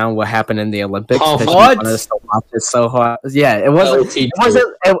write down what happened in the Olympics. Oh, She what? wanted us to watch it so hard. Yeah, it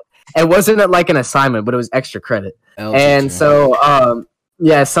wasn't like an assignment, but it was extra credit. And so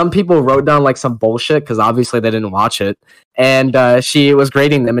yeah, some people wrote down like some bullshit because obviously they didn't watch it, and she was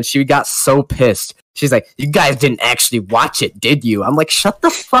grading them, and she got so pissed. She's like, "You guys didn't actually watch it, did you?" I'm like, "Shut the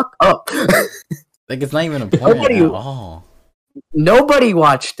fuck up!" Like, it's not even important at all. Nobody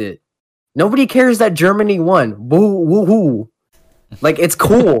watched it. Nobody cares that Germany won. Woo woo woo. Like, it's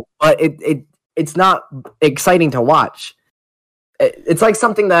cool, but it's not exciting to watch. It's like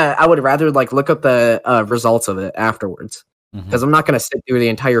something that I would rather like look up the results of it afterwards. Because I'm not going to sit through the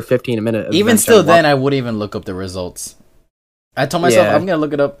entire 15-minute. Even still, then I wouldn't even look up the results. I told myself I'm going to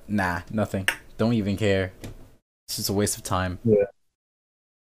look it up. Nah, nothing. Don't even care. It's just a waste of time. Yeah.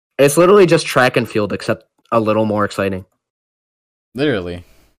 It's literally just track and field, except a little more exciting. Literally.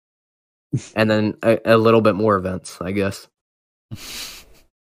 And then a little bit more events, I guess.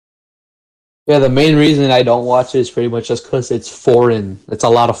 Yeah, the main reason I don't watch it is pretty much just because it's foreign. It's a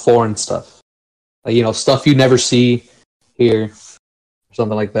lot of foreign stuff. Like, stuff you never see here. Or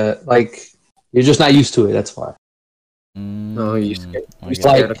something like that. Like, you're just not used to it, that's why. No,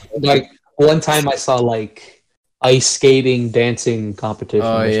 like one time I saw like ice skating, dancing competition.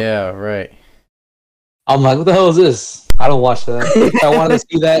 Oh yeah, right. I'm like, what the hell is this? I don't watch that. If I wanted to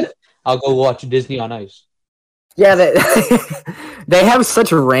see that, I'll go watch Disney on Ice. Yeah, they have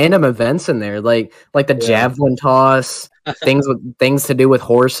such random events in there, like the javelin toss, things to do with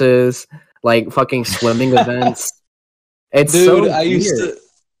horses, like fucking swimming events. It's Dude, so I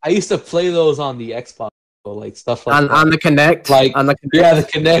used to play those on the Xbox, like stuff like that. On the Kinect, like on the Kinect. Yeah, the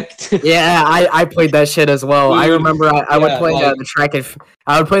Kinect. Yeah, I played that shit as well. Dude, I remember I would play the track and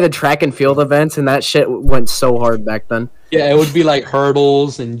I would play the track and field events, and that shit went so hard back then. Yeah, it would be like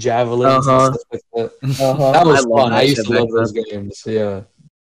hurdles and javelins and stuff like that. That was fun. I used to love those games. Yeah,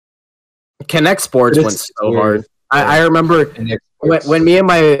 Kinect Sports went so hard. I remember when me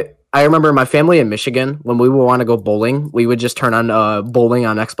and I remember my family in Michigan, when we would want to go bowling, we would just turn on bowling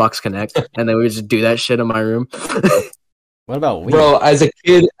on Xbox Kinect, and then we would just do that shit in my room. What about Wii? Bro, as a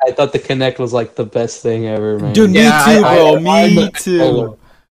kid, I thought the Kinect was like the best thing ever, man. Dude, me too, bro. Me too.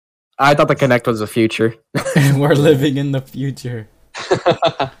 I thought the Kinect was the future. We're living in the future.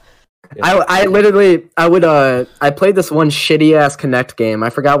 I played this one shitty ass Kinect game. I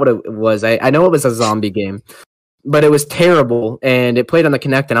forgot what it was. I know it was a zombie game, but it was terrible, and it played on the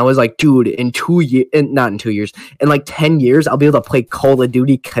Kinect, and I was like, dude, in 10 years, I'll be able to play Call of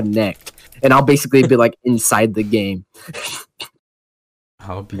Duty Kinect, and I'll basically be like inside the game.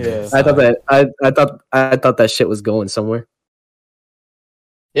 I'll be. Yeah. I thought that shit was going somewhere.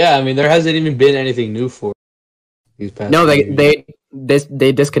 Yeah, I mean, there hasn't even been anything new for these past. No, they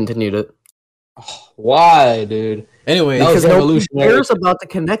discontinued it. Why, dude? Anyway, because nobody cares about the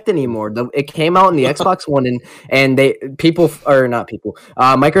Kinect anymore. It came out in the Xbox One, and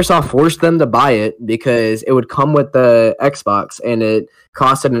Microsoft forced them to buy it because it would come with the Xbox, and it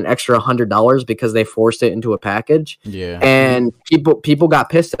costed an extra $100 because they forced it into a package. Yeah, and people got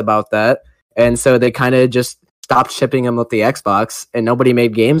pissed about that, and so they kind of just stopped shipping them with the Xbox, and nobody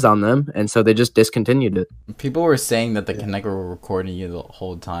made games on them, and so they just discontinued it. People were saying that the Kinect were recording you the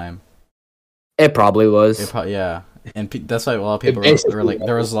whole time. It probably was. Yeah, And that's why a lot of people were like,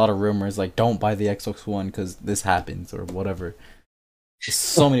 there was a lot of rumors like, don't buy the Xbox One because this happens or whatever. There's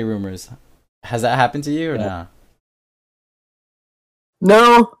so many rumors. Has that happened to you or not?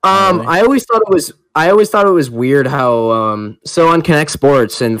 No. Really? I always thought it was weird how so on Connect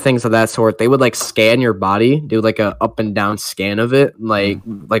Sports and things of that sort, they would like scan your body, do like a up and down scan of it, like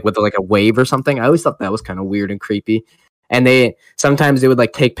with like a wave or something. I always thought that was kind of weird and creepy. And sometimes they would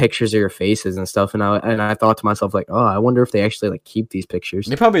like take pictures of your faces and stuff, and I thought to myself like, oh, I wonder if they actually like keep these pictures.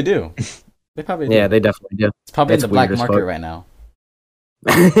 They probably do. They probably do. Yeah, they definitely do. It's probably in the black market right now.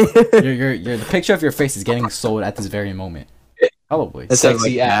 Your the picture of your face is getting sold at this very moment. Probably.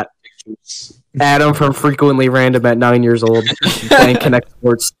 Sexy like app pictures. Adam from Frequently Random at 9 years old playing Connect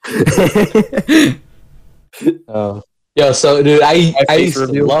Sports. Yo, so dude, I used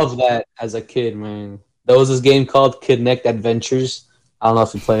to love that as a kid, man. There was this game called Connect Adventures. I don't know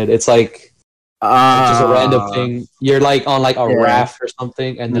if you played it. It's like just a random thing. You're like on like a raft or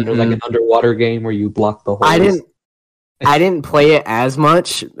something, and then there's like an underwater game where you block the holes. I didn't play it as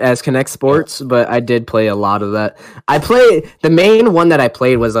much as Connect Sports, but I did play a lot of that. The main one that I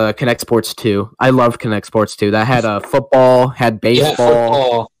played was Connect Sports 2. I loved Connect Sports 2. That had football, had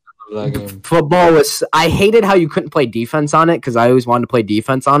baseball. Yeah, football. Football was. I hated how you couldn't play defense on it because I always wanted to play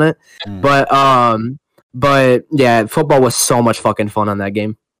defense on it. But yeah, football was so much fucking fun on that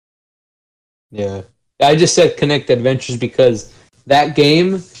game. Yeah, I just said Connect Adventures because that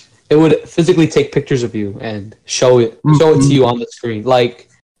game, it would physically take pictures of you and show it to you on the screen. Like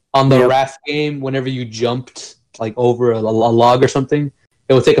on the raft game, whenever you jumped like over a log or something,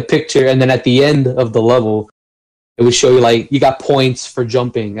 it would take a picture, and then at the end of the level, it would show you like you got points for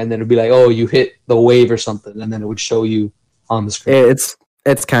jumping, and then it'd be like, oh, you hit the wave or something, and then it would show you on the screen.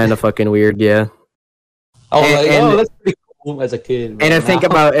 It's kind of fucking weird, yeah. That's pretty cool as a kid. And I think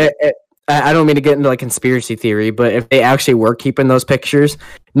about it. I don't mean to get into like conspiracy theory, but if they actually were keeping those pictures,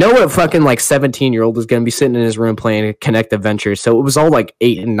 know what fucking like 17-year-old is going to be sitting in his room playing Connect Adventures. So it was all like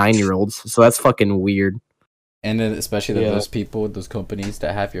 8 and 9-year-olds. So that's fucking weird. And then especially those people, those companies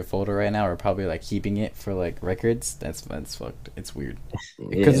that have your photo right now are probably like keeping it for like records. That's fucked. It's weird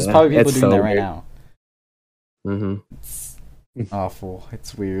because there's probably people doing that right now. Mm-hmm. It's awful.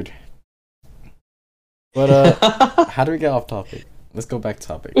 It's weird. But how do we get off topic? Let's go back to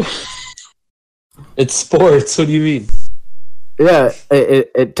topic. It's sports. What do you mean? Yeah,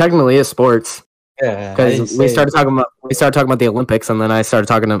 it technically is sports. Yeah, because we started talking about the Olympics, and then I started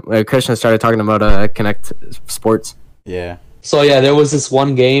talking to Christian started talking about Connect Sports. Yeah. So yeah, there was this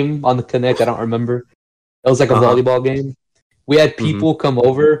one game on the Connect. I don't remember. It was like a volleyball game. We had people come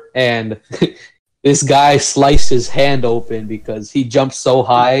over, and this guy sliced his hand open because he jumped so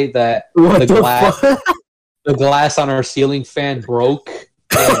high that the glass on our ceiling fan broke.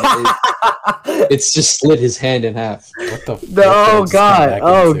 And it's just split his hand in half. What the? Oh god!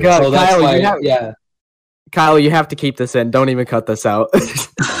 Oh god! So Kyle, Kyle, you have to keep this in. Don't even cut this out.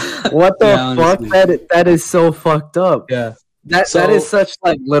 What the fuck? That is so fucked up. Yeah. That is such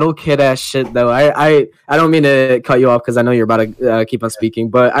like little kid ass shit though. I don't mean to cut you off because I know you're about to keep on speaking,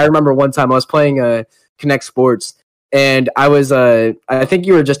 but I remember one time I was playing Connect Sports, and I was I think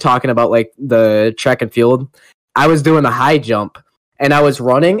you were just talking about like the track and field. I was doing the high jump. And I was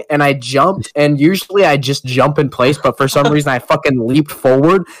running, and I jumped, and usually I just jump in place, but for some reason I fucking leaped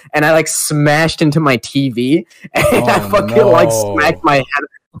forward, and I like smashed into my TV, and I fucking like smacked my head.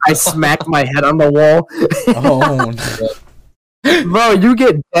 I smacked my head on the wall. Oh no. Bro, you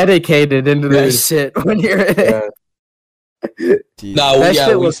get dedicated into this shit when you're in it.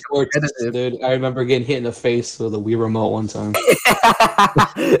 Wii Sports, dude. I remember getting hit in the face with a Wii remote one time.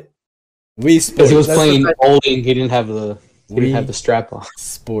 Wii Sports. Because he was playing bowling, he didn't have the strap on.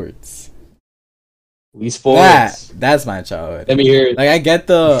 Sports. Wii Sports. That's my childhood. Let me hear it. Like I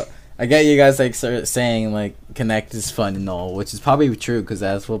get you guys like saying like Connect is fun and all, which is probably true because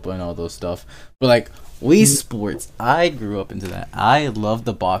that's football and all those stuff. But like Wii Sports, I grew up into that. I love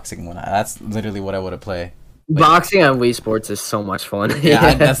the boxing one. That's literally what I would have played. Like, boxing on Wii Sports is so much fun.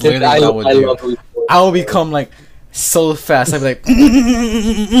 Yeah, that's literally what I would do. I will become like so fast. I'd be like.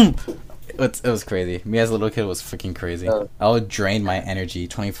 It was crazy. Me as a little kid was freaking crazy. I would drain my energy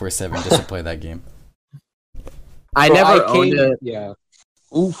 24/7 just to play that game. I never owned it. Yeah.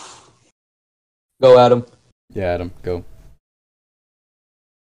 Oof. Go, Adam. Yeah, Adam, go.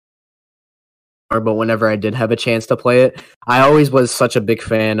 But whenever I did have a chance to play it, I always was such a big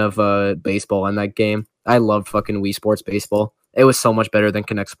fan of baseball in that game. I loved fucking Wii Sports Baseball. It was so much better than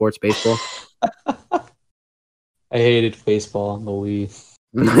Connect Sports Baseball. I hated baseball on the Wii.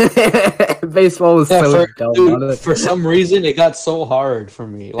 Baseball was so dumb. Dude, for some reason, it got so hard for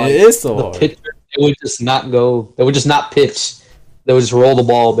me. Like, it is so hard. they would just not go. They would just not pitch. They would just roll the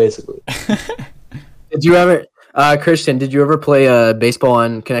ball, basically. Did you ever, Christian? Did you ever play baseball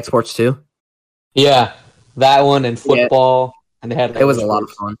on Connect Sports 2? Yeah, that one and football, and they had. It was a lot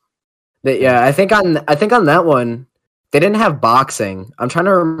of fun. Yeah, I think on that one they didn't have boxing. I'm trying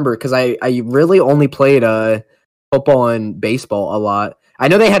to remember because I really only played football and baseball a lot. I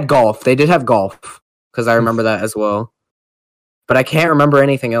know they had golf. They did have golf because I remember that as well. But I can't remember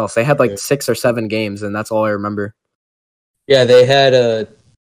anything else. They had like 6 or 7 games, and that's all I remember. Yeah, they had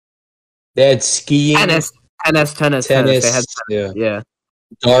skiing, tennis. They had yeah.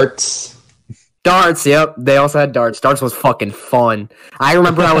 Darts. Yep. They also had darts. Darts was fucking fun. I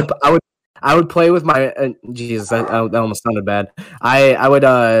remember I would play with my Jesus. That almost sounded bad. I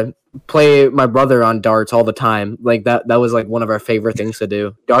would play my brother on darts all the time. Like that was like one of our favorite things to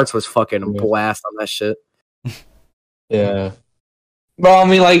do. Darts was fucking a blast on that shit. Yeah. Well, I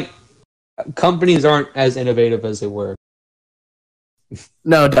mean, like, companies aren't as innovative as they were.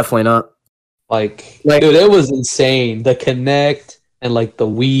 No, definitely not. Like, dude, it was insane. The Kinect and like the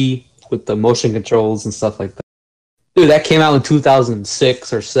Wii with the motion controls and stuff like that. Dude, that came out in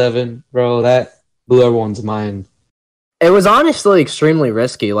 2006 or 7, bro. That blew everyone's mind. It was honestly extremely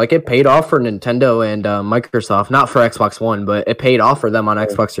risky. Like, it paid off for Nintendo and Microsoft. Not for Xbox One, but it paid off for them on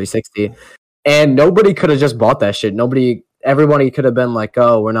Xbox 360. And nobody could have just bought that shit. Everybody could have been like,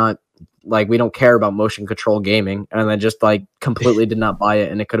 oh, we're not, like, we don't care about motion control gaming. And then just, like, completely did not buy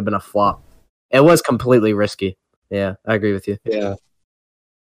it, and it could have been a flop. It was completely risky. Yeah, I agree with you. Yeah.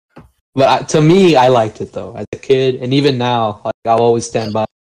 But to me, I liked it, though, as a kid. And even now, like, I'll always stand by.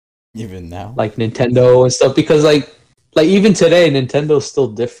 Even now? Like, Nintendo and stuff. Because, like even today, Nintendo's still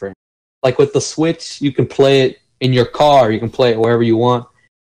different. Like, with the Switch, you can play it in your car. You can play it wherever you want.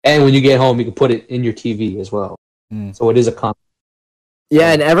 And when you get home, you can put it in your TV as well. So it is a con.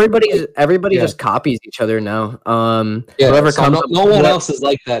 Yeah, and everybody just copies each other now. Whoever comes up, no one else is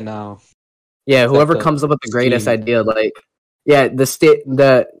like that now. Yeah, whoever comes up with the greatest idea, like, yeah,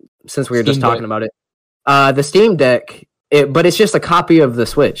 since we were just talking about it, the Steam Deck, but it's just a copy of the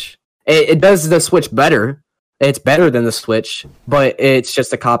Switch. It does the Switch better. It's better than the Switch, but it's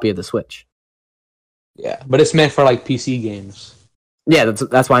just a copy of the Switch. Yeah, but it's meant for like PC games. Yeah,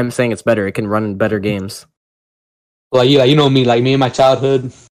 that's why I'm saying it's better. It can run better games. Like you know me, like me in my childhood.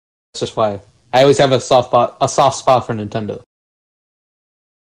 That's just why I always have a soft spot for Nintendo.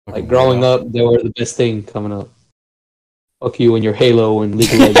 Like growing up, they were the best thing coming up. Fuck you and your Halo and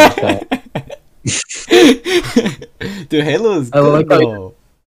League of Legends. Dude, Halo is good though.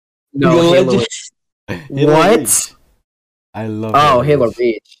 No, Halo. What? Reach. I love. Oh, Halo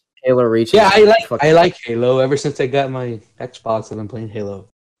Reach. Halo Reach. Yeah, I like Halo. Ever since I got my Xbox, I've been playing Halo.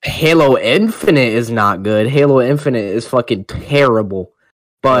 Halo Infinite is not good. Halo Infinite is fucking terrible.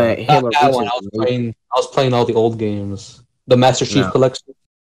 But Halo Reach I was playing all the old games. The Master Chief Collection.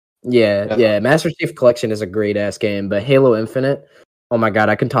 Yeah. Master Chief Collection is a great ass game, but Halo Infinite, oh my god,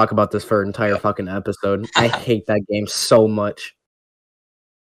 I can talk about this for an entire fucking episode. I hate that game so much.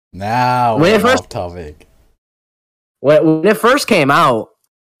 Now we're off topic. When it first came out,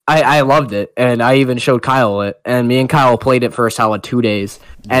 I loved it, and I even showed Kyle it, and me and Kyle played it for a solid 2 days,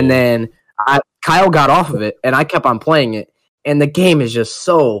 and then Kyle got off of it, and I kept on playing it, and the game is just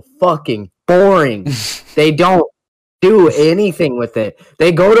so fucking boring. They don't do anything with it.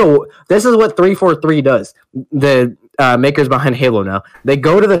 They go to, this is what 343 does, the makers behind Halo now. They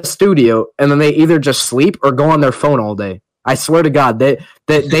go to the studio, and then they either just sleep or go on their phone all day. I swear to God, they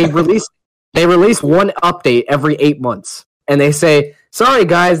release one update every 8 months, and they say, sorry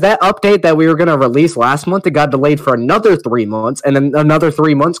guys, that update that we were going to release last month, it got delayed for another 3 months, and then another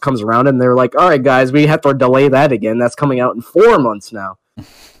 3 months comes around, and they're like, all right guys, we have to delay that again. That's coming out in 4 months now.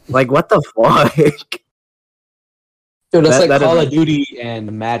 Like, what the fuck? Dude, that's like Call of Duty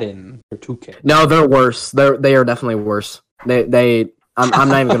and Madden for 2K. No, they're worse. They are definitely worse. I'm not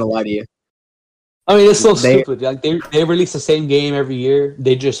even going to lie to you. I mean, it's so stupid. Like they release the same game every year.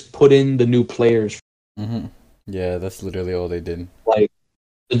 They just put in the new players. Mm-hmm. Yeah, that's literally all they did. Like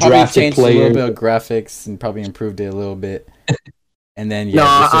the probably drafted changed players. a little bit of graphics and probably improved it a little bit. And then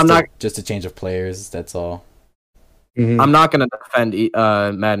just a change of players. That's all. Mm-hmm. I'm not gonna defend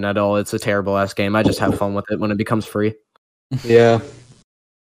Madden at all. It's a terrible ass game. I just have fun with it when it becomes free. Yeah.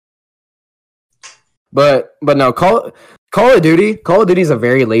 But no, Call of Duty is a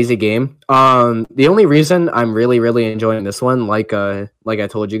very lazy game. The only reason I'm really enjoying this one, like I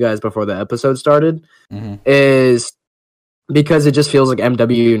told you guys before the episode started, is because it just feels like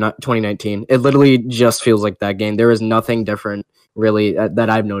MW 2019. It literally just feels like that game. There is nothing different really that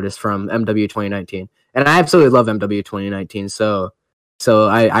I've noticed from MW 2019, and I absolutely love MW 2019. So So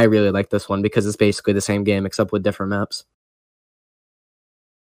I really like this one because it's basically the same game except with different maps.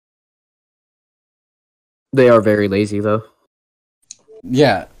 They are very lazy though.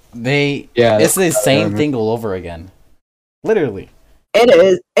 Yeah, it's the same thing all over again. Literally.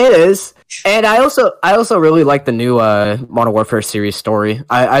 It is. And I also really like the new Modern Warfare series story.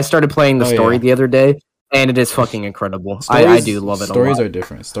 I started playing the story the other day, and it is fucking incredible. I do love it a lot. Stories are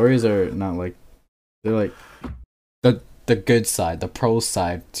different. Stories are not like, they're like the good side, the pro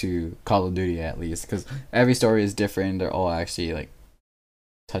side to Call of Duty at least, because every story is different. They're all actually like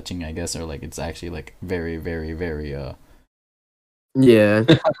touching, I guess, or like it's actually like very, very, very Yeah.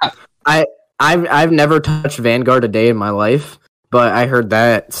 I've never touched Vanguard a day in my life, but I heard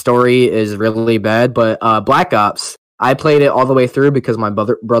that story is really bad. But Black Ops, I played it all the way through because my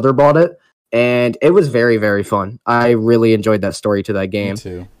brother bought it, and it was very, very fun. I really enjoyed that story to that game. Me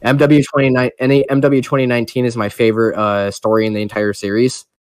too. MW 2019 is my favorite story in the entire series,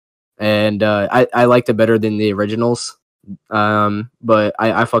 and I liked it better than the originals. But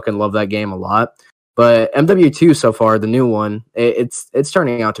I fucking love that game a lot. But MW2 so far, the new one, it's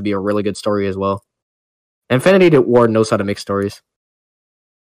turning out to be a really good story as well. Infinity Ward knows how to make stories.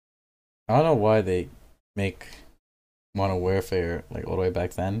 I don't know why they make Modern Warfare like all the way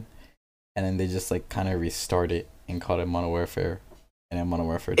back then, and then they just like kind of restart it and call it Modern Warfare, and then Modern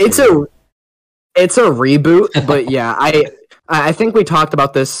Warfare 2. It's a reboot, but yeah, I think we talked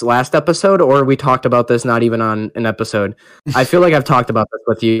about this last episode, or we talked about this not even on an episode. I feel like I've talked about this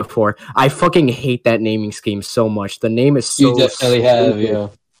with you before. I fucking hate that naming scheme so much. The name is so You definitely have, yeah.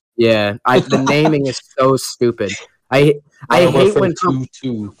 Yeah, the naming is so stupid. I hate when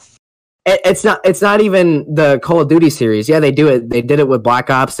it's not even the Call of Duty series. Yeah, they do it. They did it with Black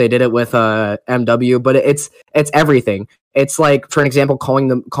Ops. They did it with MW. But it's everything. It's like, for an example,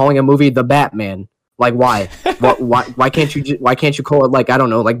 calling a movie The Batman. Like, why? why can't you call it, like, I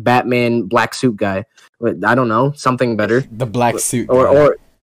don't know, like Batman Black Suit Guy? I don't know, something better. The Black Suit guy.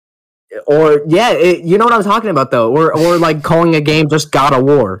 Or yeah, you know what I'm talking about though. Or like calling a game just God of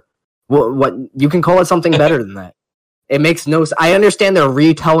War. What you can call it something better than that. It makes no sense. I understand they're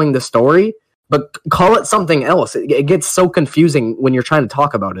retelling the story, but call it something else. It gets so confusing when you're trying to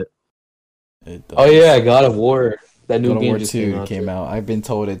talk about it. Oh yeah, God of War. That new God game of War just 2 came out. I've been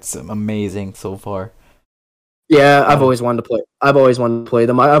told it's amazing so far. Yeah, I've always wanted to play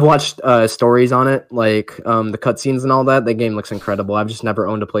them. I've watched stories on it, like the cutscenes and all that. The game looks incredible. I've just never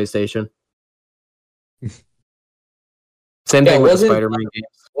owned a PlayStation. Same thing with the Spider-Man games.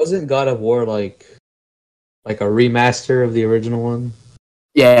 Wasn't God of War like a remaster of the original one?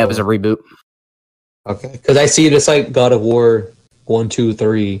 Yeah, it was a reboot. Okay, because I see it's like God of War 1, 2,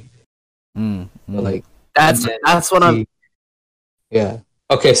 3. Like that's what I'm. Yeah.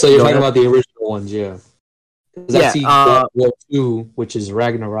 Okay, so you're talking about the original ones, yeah. Because I see God of War 2, which is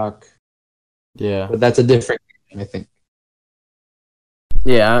Ragnarok. Yeah, but that's a different game, I think.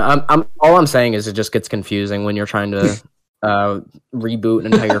 Yeah, all I'm saying is it just gets confusing when you're trying to reboot an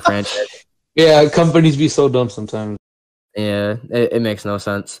entire franchise. Yeah, companies be so dumb sometimes. Yeah, it makes no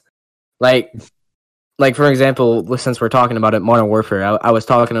sense. Like for example, since we're talking about it, Modern Warfare, I was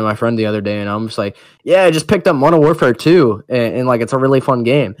talking to my friend the other day, and I'm just like, yeah, I just picked up Modern Warfare 2, and like, it's a really fun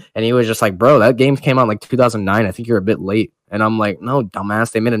game. And he was just like, bro, that game came out in like 2009. I think you're a bit late. And I'm like, no,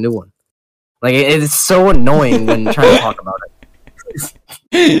 dumbass, they made a new one. Like, it's so annoying when trying to talk about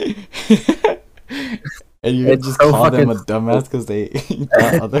it. And you just so call them a dumbass because they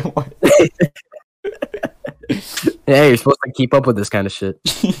thought otherwise. Yeah, you're supposed to keep up with this kind of shit.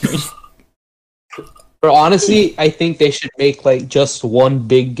 But honestly, I think they should make like just one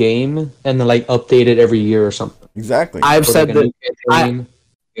big game and then like update it every year or something. Exactly. I've said that.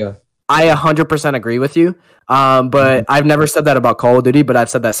 I 100% agree with you. But I've never said that about Call of Duty, but I've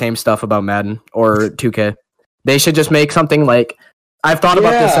said that same stuff about Madden or 2K. They should just make something like, I've thought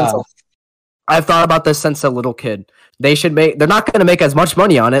about this since a little kid. They should make, they're not going to make as much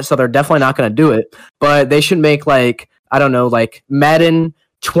money on it, so they're definitely not going to do it, but they should make like, I don't know, like Madden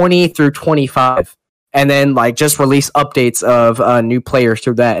 20 through 25, and then like just release updates of new players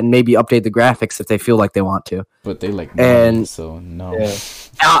through that, and maybe update the graphics if they feel like they want to. But they like money, so no. Yeah.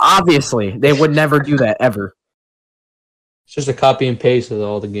 Obviously, they would never do that ever. It's just a copy and paste of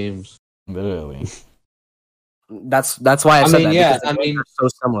all the games. Literally. That's why I said that. Yeah, they're so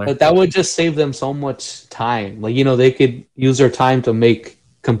similar. But that would just save them so much time. Like, you know, they could use their time to make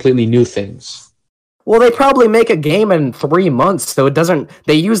completely new things. Well, they probably make a game in 3 months, so it doesn't.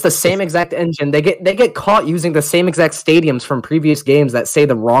 They use the same exact engine. They get caught using the same exact stadiums from previous games that say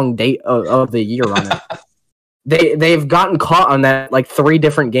the wrong date of the year on it. They've gotten caught on that like 3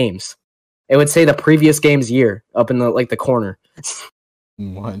 different games. It would say the previous game's year up in the corner.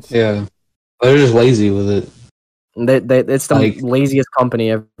 What? Yeah, they're just lazy with it. It's the Like- laziest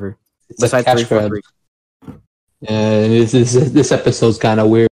company ever. It's a Besides cash grab. 343. Yeah, this episode's kind of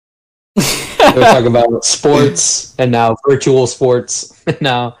weird. We're talking about sports and now virtual sports and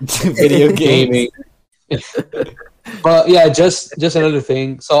now Video games. gaming. But yeah, just another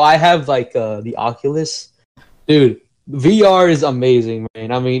thing. So I have like the Oculus, dude. VR is amazing,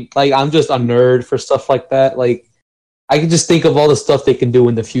 man. I mean, like I'm just a nerd for stuff like that. Like I can just think of all the stuff they can do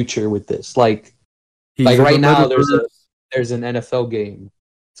in the future with this. Like right now, there's an NFL game.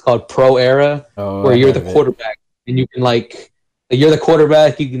 It's called Pro Era, where you're the quarterback and you can you're the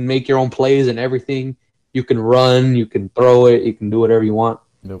quarterback. You can make your own plays and everything. You can run, you can throw it, you can do whatever you want.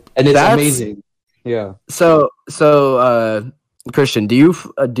 Nope. And it's amazing. Yeah. So Christian, do you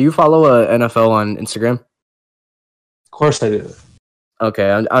follow NFL on Instagram? Of course I do.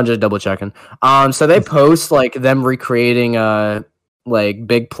 Okay, I'm just double checking. So they post like them recreating like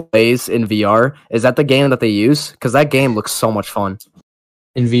big plays in VR. Is that the game that they use? Because that game looks so much fun.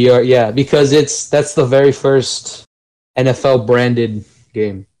 In VR, yeah, because that's the very first NFL branded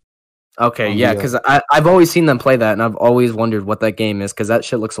game. Okay, On yeah, VR. because I've always seen them play that, and I've always wondered what that game is, because that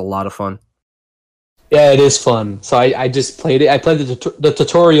shit looks a lot of fun. Yeah, it is fun. So I just played it. I played the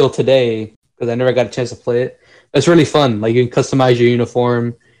tutorial today because I never got a chance to play it. It's really fun. Like you can customize your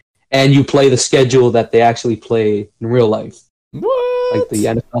uniform, and you play the schedule that they actually play in real life. What? Like the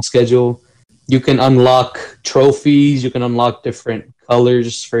NFL schedule. You can unlock trophies. You can unlock different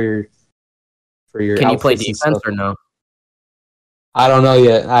colors for your. Can you play outfits and defense stuff. or no? I don't know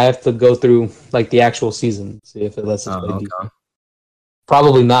yet. I have to go through like the actual season, see if it lets us play defense. Okay.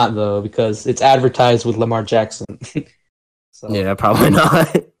 Probably not though, because it's advertised with Lamar Jackson. So Yeah, probably not.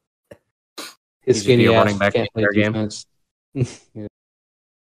 his He's skinny be a ass running back can't in play their game. defense. Yeah.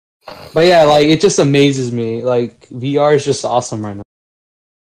 But yeah, like it just amazes me. Like VR is just awesome right now.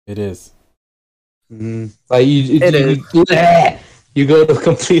 It is. Like you go to a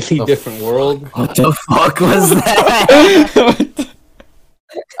completely The different world. What the fuck was that?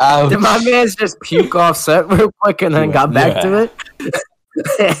 Did my man's just puke off set real quick and then got back to it?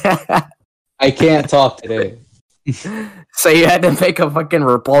 I can't talk today. So you had to make a fucking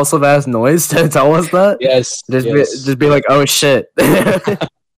repulsive ass noise to tell us that? Yes. Just be like, oh shit.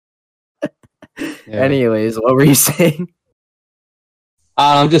 Anyways, what were you saying?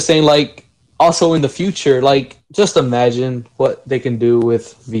 I'm just saying, like, also in the future, like, just imagine what they can do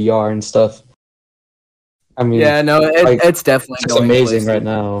with VR and stuff. I mean, Yeah, no, it's definitely it's going amazing places. right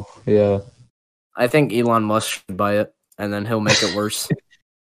now. Yeah. I think Elon Musk should buy it, and then he'll make it worse.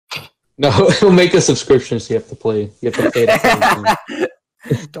 No, he'll make a subscription, so you have to play. You have to pay to play.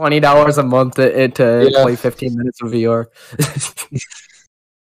 $20 a month to play 15 minutes of VR.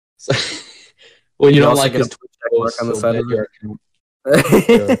 So, when you You don't also like get his a check mark on the he'll side bet of your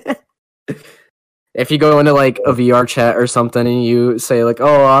account. If you go into like a VR chat or something and you say like,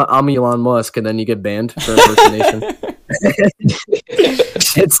 "Oh, I'm Elon Musk," and then you get banned for impersonation,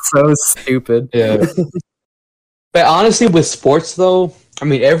 it's so stupid. Yeah. But honestly, with sports though, I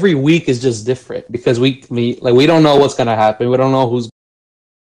mean, every week is just different because we don't know what's gonna happen. We don't know who's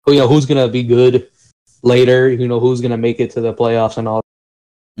gonna be good later. Who's gonna make it to the playoffs and all.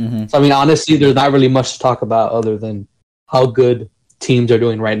 Mm-hmm. So I mean, honestly, there's not really much to talk about other than how good teams are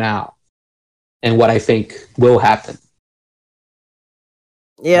doing right now and what I think will happen.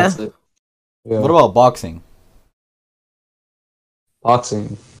 Yeah. That's it. Yeah. What about boxing?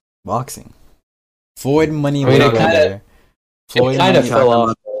 Boxing? Floyd Money I mean, it Mayweather. It kind of fell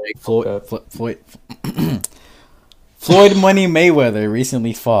off. Floyd Money Mayweather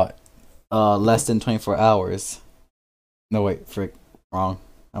recently fought less than 24 hours. No, wait, frick. Wrong.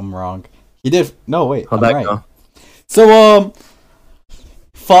 I'm wrong. He did. No, wait. How'd I'm that right. go? So,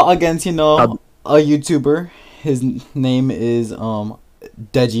 fought against, a YouTuber. His name is,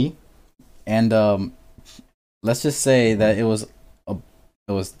 Deji. And, let's just say that it was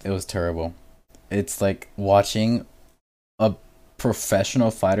terrible. It's like watching a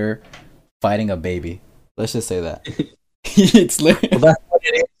professional fighter fighting a baby. Let's just say that. It's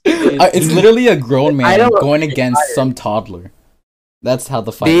literally a grown man going against some toddler. That's how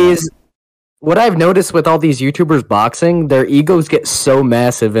the fight is. What I've noticed with all these YouTubers boxing, their egos get so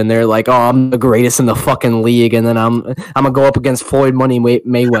massive, and they're like, "Oh, I'm the greatest in the fucking league," and then I'm gonna go up against Floyd Money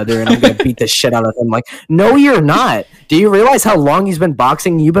Mayweather, and I'm gonna beat the shit out of him. Like, no, you're not. Do you realize how long he's been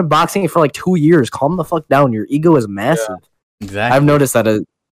boxing? You've been boxing for like 2 years. Calm the fuck down. Your ego is massive. Yeah, exactly. I've noticed that.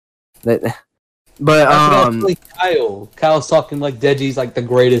 But Kyle's talking like Deji's like the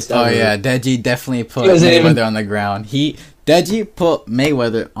greatest ever. Oh yeah, Deji definitely put doesn't Mayweather even- on the ground. Deji put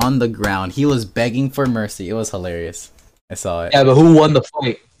Mayweather on the ground. He was begging for mercy. It was hilarious. I saw it. Yeah, but who won the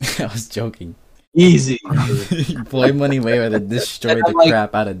fight? I was joking. Easy. Floyd Money Mayweather destroyed the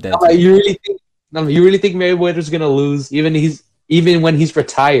crap out of Deji. Like, you really think Mayweather's gonna lose? Even when he's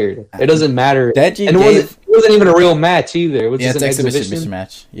retired, it doesn't matter. Deji and it wasn't even a real match either. It was just an exhibition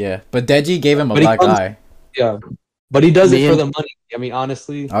match. Yeah, but Deji gave him a black eye. Yeah, but he does it for the money. I mean,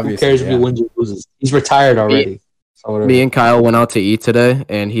 honestly, who cares if he wins or loses? He's retired already. Me and Kyle went out to eat today,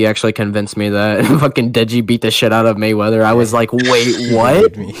 and he actually convinced me that fucking Deji beat the shit out of Mayweather. I was like, wait,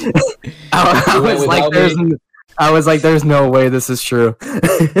 what? I was like, there's no way this is true.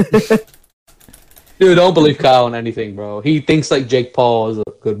 Dude, don't believe Kyle on anything, bro. He thinks like Jake Paul is a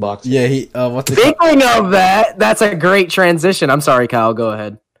good boxer. Yeah, Speaking of that, that's a great transition. I'm sorry, Kyle. Go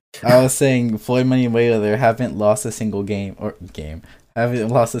ahead. I was saying Floyd Money Mayweather haven't lost a single haven't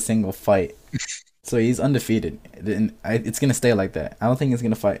lost a single fight. So he's undefeated. It's gonna stay like that. I don't think he's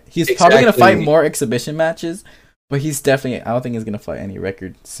gonna fight. He's probably gonna fight more exhibition matches, but he's definitely. I don't think he's gonna fight any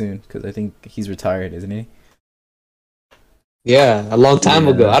record soon because I think he's retired, isn't he? Yeah, a long time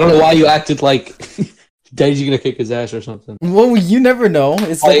ago. I don't know why you acted like Deji's gonna kick his ass or something. Well, you never know.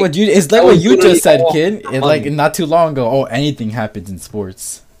 It's like what you. It's like what you just said, kid. It's like not too long ago. Oh, anything happens in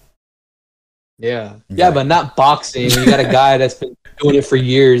sports. Yeah, yeah, but not boxing. You got a guy that's been doing it for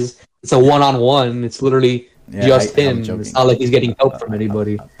years. It's a one-on-one. It's literally just him. It's not like he's getting help from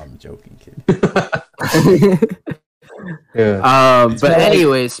anybody. I'm joking, kid. Yeah. But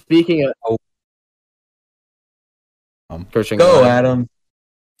anyway, speaking of, Christian, go Adam.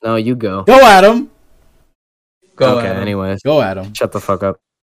 No, you go. Go Adam. Go. Okay. Adam. Anyways, go Adam. Shut the fuck up.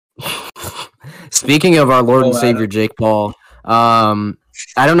 Speaking of our Lord and Savior Jake Paul,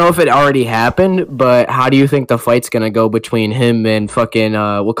 I don't know if it already happened, but how do you think the fight's gonna go between him and fucking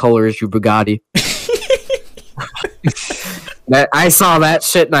what color is your Bugatti? I saw that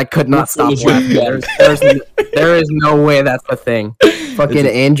shit and I could not stop laughing. There is no way that's the thing. Fucking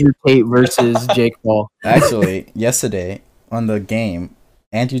Andrew Tate versus Jake Paul. Actually, yesterday on the game,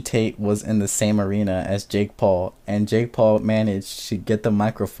 Andrew Tate was in the same arena as Jake Paul, and Jake Paul managed to get the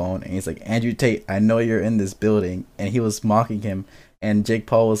microphone, and he's like, Andrew Tate, I know you're in this building, and he was mocking him. And Jake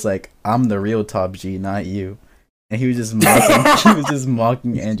Paul was like, I'm the real top G, not you. And he was just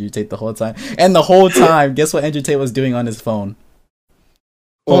mocking Andrew Tate the whole time. And the whole time, guess what Andrew Tate was doing on his phone?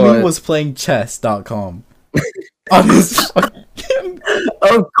 Homie was playing chess.com. On his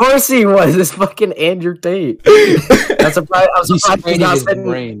Of course he was. It's fucking Andrew Tate. I'm surprised he's not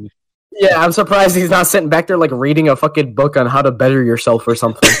sitting. Yeah, I'm surprised he's not sitting back there like reading a fucking book on how to better yourself or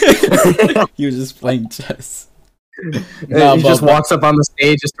something. He was just playing chess. No, he just walks up on the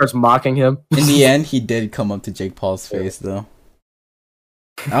stage and starts mocking him. In the end, he did come up to Jake Paul's face, though.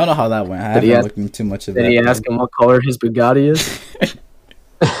 I don't know how that went. I haven't looked into too much of that. Did he ask him what color his Bugatti is?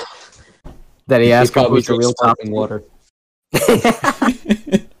 Did he ask him who's the real top water?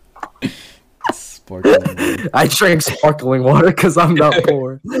 I drink sparkling water because I'm not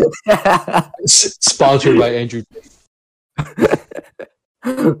poor. Sponsored by Andrew.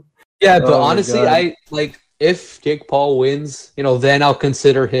 Yeah, but honestly, I like. If Jake Paul wins, then I'll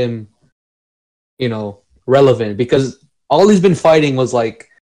consider him, relevant because all he's been fighting was like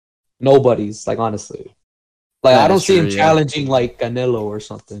nobodies. Like honestly, like I don't see him challenging like Canelo or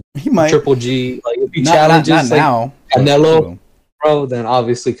something. He might Triple G. Like if he challenges not now. Canelo, bro, then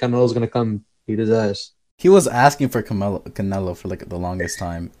obviously Canelo's gonna come beat his ass. He was asking for Canelo for like the longest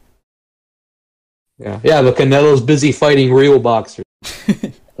time. Yeah, but Canelo's busy fighting real boxers.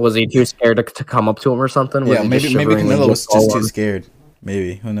 Was he too scared to come up to him or something? Yeah, maybe Canelo was just too scared.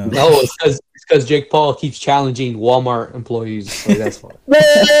 Maybe, who knows? No, it's because Jake Paul keeps challenging Walmart employees. Like that's why.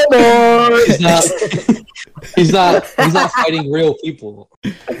 He's not fighting real people.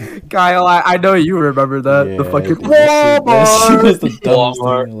 Kyle, I know you remember that. Yeah, the fucking Walmart. Was the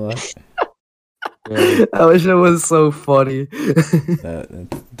dumbest thing. I wish it was so funny. That's the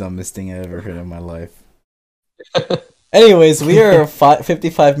dumbest thing I ever heard in my life. Anyways, we are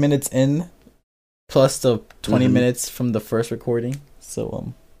 55 minutes in, plus the 20 minutes from the first recording.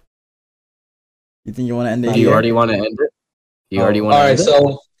 So, you think you want to end it? You already want to end it? You already want to end it? All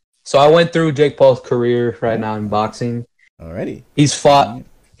right, so I went through Jake Paul's career right now in boxing. Alrighty. He's fought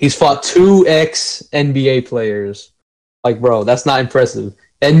 2 ex-NBA players. Like, bro, that's not impressive.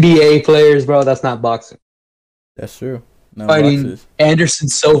 NBA players, bro, that's not boxing. That's true. No Fighting boxers. Anderson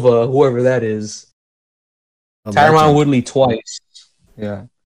Silva, whoever that is. Tyron Woodley twice. Yeah.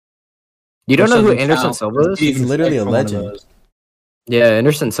 You don't know who Anderson Silva is? He's literally a legend. Yeah,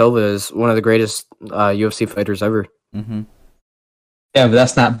 Anderson Silva is one of the greatest UFC fighters ever. Mm-hmm. Yeah, but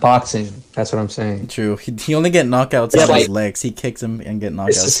that's not boxing. That's what I'm saying. True. He only get knockouts Yeah, on like- his legs. He kicks him and get It's the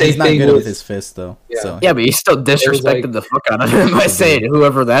knockouts. same He's not thing good with- with his fist though. Yeah. So Yeah, but he still disrespected like- the fuck out of him by saying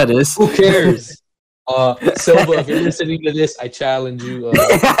whoever that is. Who cares? Silva, if you're listening to this, I challenge you.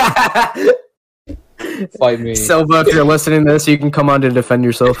 Fight me. Silva, if you're listening to this, you can come on to defend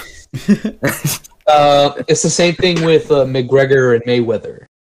yourself. It's the same thing with McGregor and Mayweather.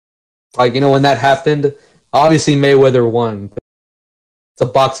 Like, you know, when that happened, obviously Mayweather won. It's a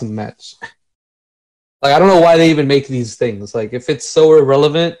boxing match. Like, I don't know why they even make these things. Like, if it's so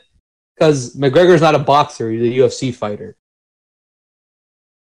irrelevant, because McGregor's not a boxer, he's a UFC fighter.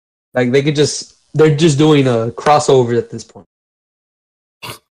 Like, they're just doing a crossover at this point.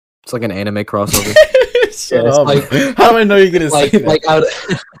 It's like an anime crossover. Shut it's up. like- How do I know you're gonna Like, say that? like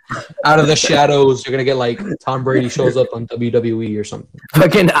out of the shadows, you're gonna get like Tom Brady shows up on WWE or something.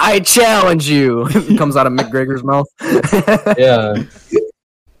 Fucking, I challenge you. Comes out of McGregor's mouth. Yeah.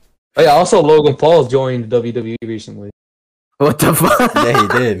 Oh, yeah. Also, Logan Paul joined WWE recently. What the fuck? Yeah, he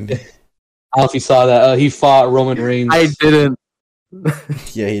did. I don't know if you saw that. He fought Roman Reigns. I didn't.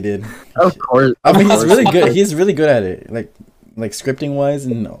 Yeah, he did. Of course. I mean, of he's course. really good. He's really good at it. Like scripting wise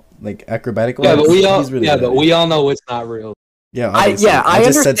and like acrobatic wise. Yeah, but we all he's really good at it. we all know it's not real. Yeah, I obviously. I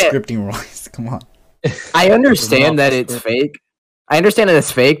just said understand. scripting wise. Come on. I understand that Remarkable. it's fake. I understand that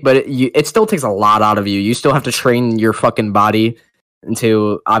it's fake, but it still takes a lot out of you. You still have to train your fucking body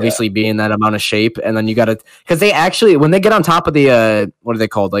into obviously be in that amount of shape, and then you gotta, because they actually, when they get on top of the what are they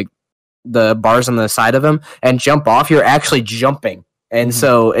called, like the bars on the side of them and jump off, you're actually jumping, and Mhm.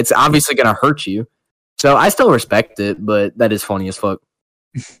 so it's obviously gonna hurt you. So I still respect it, but that is funny as fuck.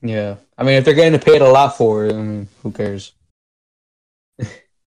 Yeah. I mean, if they're getting paid a lot for it, I mean, who cares?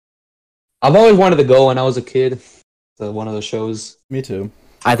 I've always wanted to go when I was a kid to one of the shows. Me too.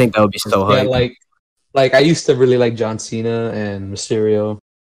 I think that would be so Yeah, hype. like I used to really like John Cena and Mysterio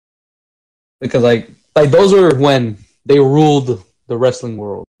because like those were when they ruled the wrestling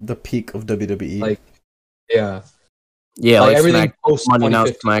world. The peak of WWE. Like, yeah, Yeah, like like everything Smack, post Monday Night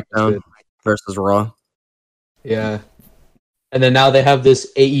 2015 was SmackDown good. versus Raw. Yeah, and then now they have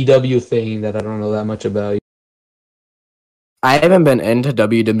this AEW thing that I don't know that much about. I haven't been into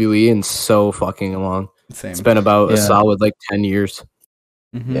WWE in so fucking long. Same. It's been about a Yeah. solid like 10 years.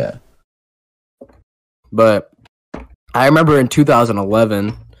 Mhm. Yeah, But I remember in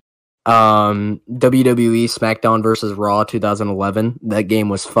 2011, WWE SmackDown versus Raw 2011. That game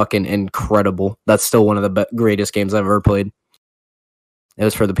was fucking incredible. That's still one of the greatest games I've ever played. It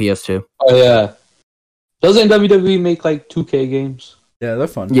was for the PS2. oh yeah. Doesn't WWE make like 2K games? Yeah, they're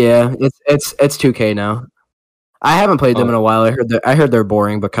fun. Yeah, it's 2K now. I haven't played them in a while. I heard they're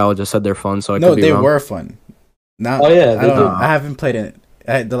boring, but Kyle just said they're fun, so I No, could be they wrong. were fun. Now, Oh, yeah, I they don't know. did. I haven't played it.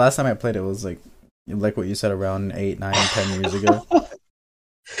 The last time I played it was like what you said, around 8, 9, 10 years ago.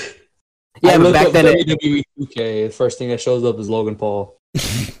 Yeah, I but looked back up then it, WWE 2K. The first thing that shows up is Logan Paul.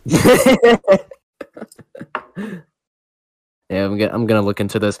 Yeah, I'm gonna look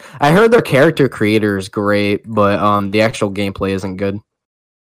into this. I heard their character creator is great, but the actual gameplay isn't good.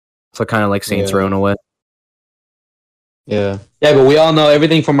 So kind of like Saints Yeah. Row in a way. Yeah, yeah, but we all know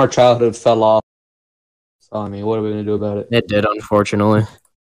everything from our childhood fell off. So I mean, what are we gonna do about it? It did, unfortunately.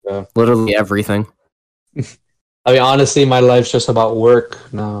 Yeah. Literally everything. I mean, honestly, my life's just about work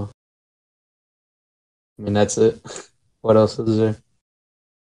now. I mean, that's it. What else is there?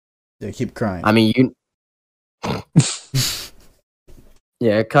 Yeah, keep crying. I mean, you.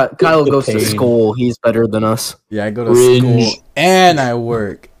 Yeah, Kyle The goes to pain. school. He's better than us. Yeah, I go to Cringe. school and I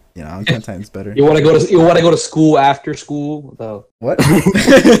work. You know, I'm 10 times better. You want to go to school after school? No. What?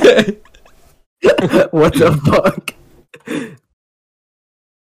 What the fuck?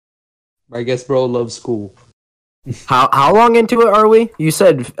 I guess bro loves school. How long into it are we? You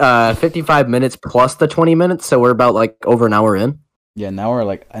said 55 minutes plus the 20 minutes, so we're about like over an hour in. Yeah, now we're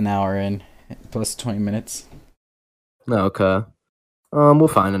like an hour in, plus 20 minutes. Okay. We'll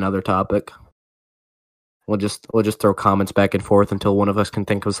find another topic. We'll just throw comments back and forth until one of us can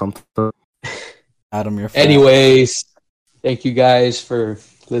think of something. Adam, your fault. Anyways, thank you guys for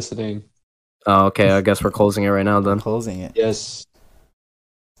listening. Oh, okay. I guess we're closing it right now I'm then. closing it. Yes.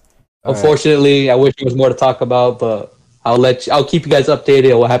 All right. Unfortunately, I wish there was more to talk about, but I'll keep you guys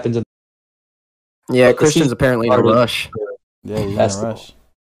updated on what happens. Yeah, But the Christian's season apparently in a started. rush. Yeah, you're in That's a the- rush.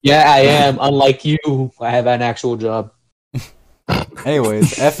 Yeah, I am. Unlike you, I have an actual job.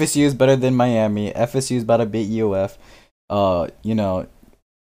 Anyways, FSU is better than Miami. FSU is about to beat UF. You know,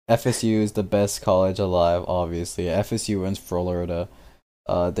 FSU is the best college alive, obviously. FSU wins Florida.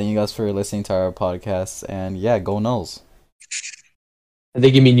 Thank you guys for listening to our podcast, and yeah, go Noles. I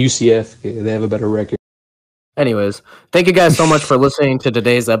think you mean UCF. They have a better record. Anyways, thank you guys so much for listening to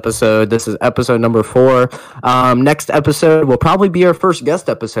today's episode. This is episode number 4. Next episode will probably be our first guest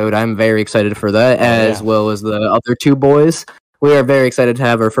episode. I'm very excited for that, as well as the other 2 boys. We are very excited to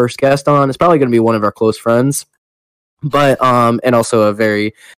have our first guest on. It's probably going to be one of our close friends, but and also a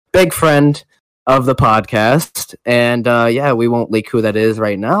very big friend of the podcast. And we won't leak who that is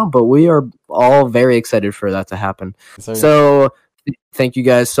right now, but we are all very excited for that to happen. So thank you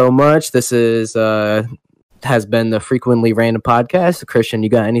guys so much. This is has been the Frequently Random Podcast. Christian, you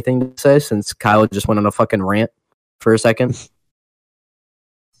got anything to say since Kyle just went on a fucking rant for a second?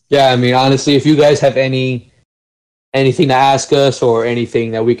 Yeah, I mean, honestly, if you guys have anything to ask us or anything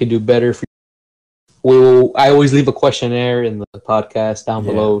that we can do better for you, I always leave a questionnaire in the podcast down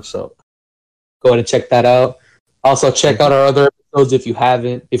below, so go ahead and check that out. Also, check out our other episodes if you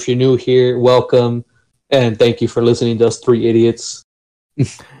haven't. If you're new here, welcome, and thank you for listening to us 3 idiots.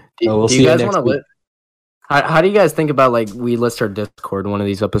 We'll see you next week. How do you guys think about like we list our Discord in one of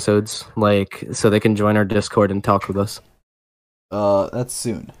these episodes, like so they can join our Discord and talk with us? That's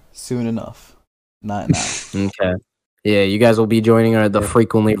soon enough. Not now. Okay. Yeah, you guys will be joining the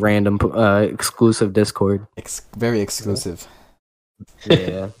Frequently Random exclusive Discord. Very exclusive.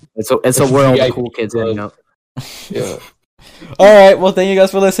 Yeah, it's a world of cool kids hanging out. Yeah. All right. Well, thank you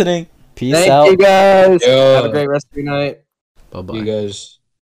guys for listening. Peace out. Thank you guys. Have a great rest of your night. Bye bye. You guys.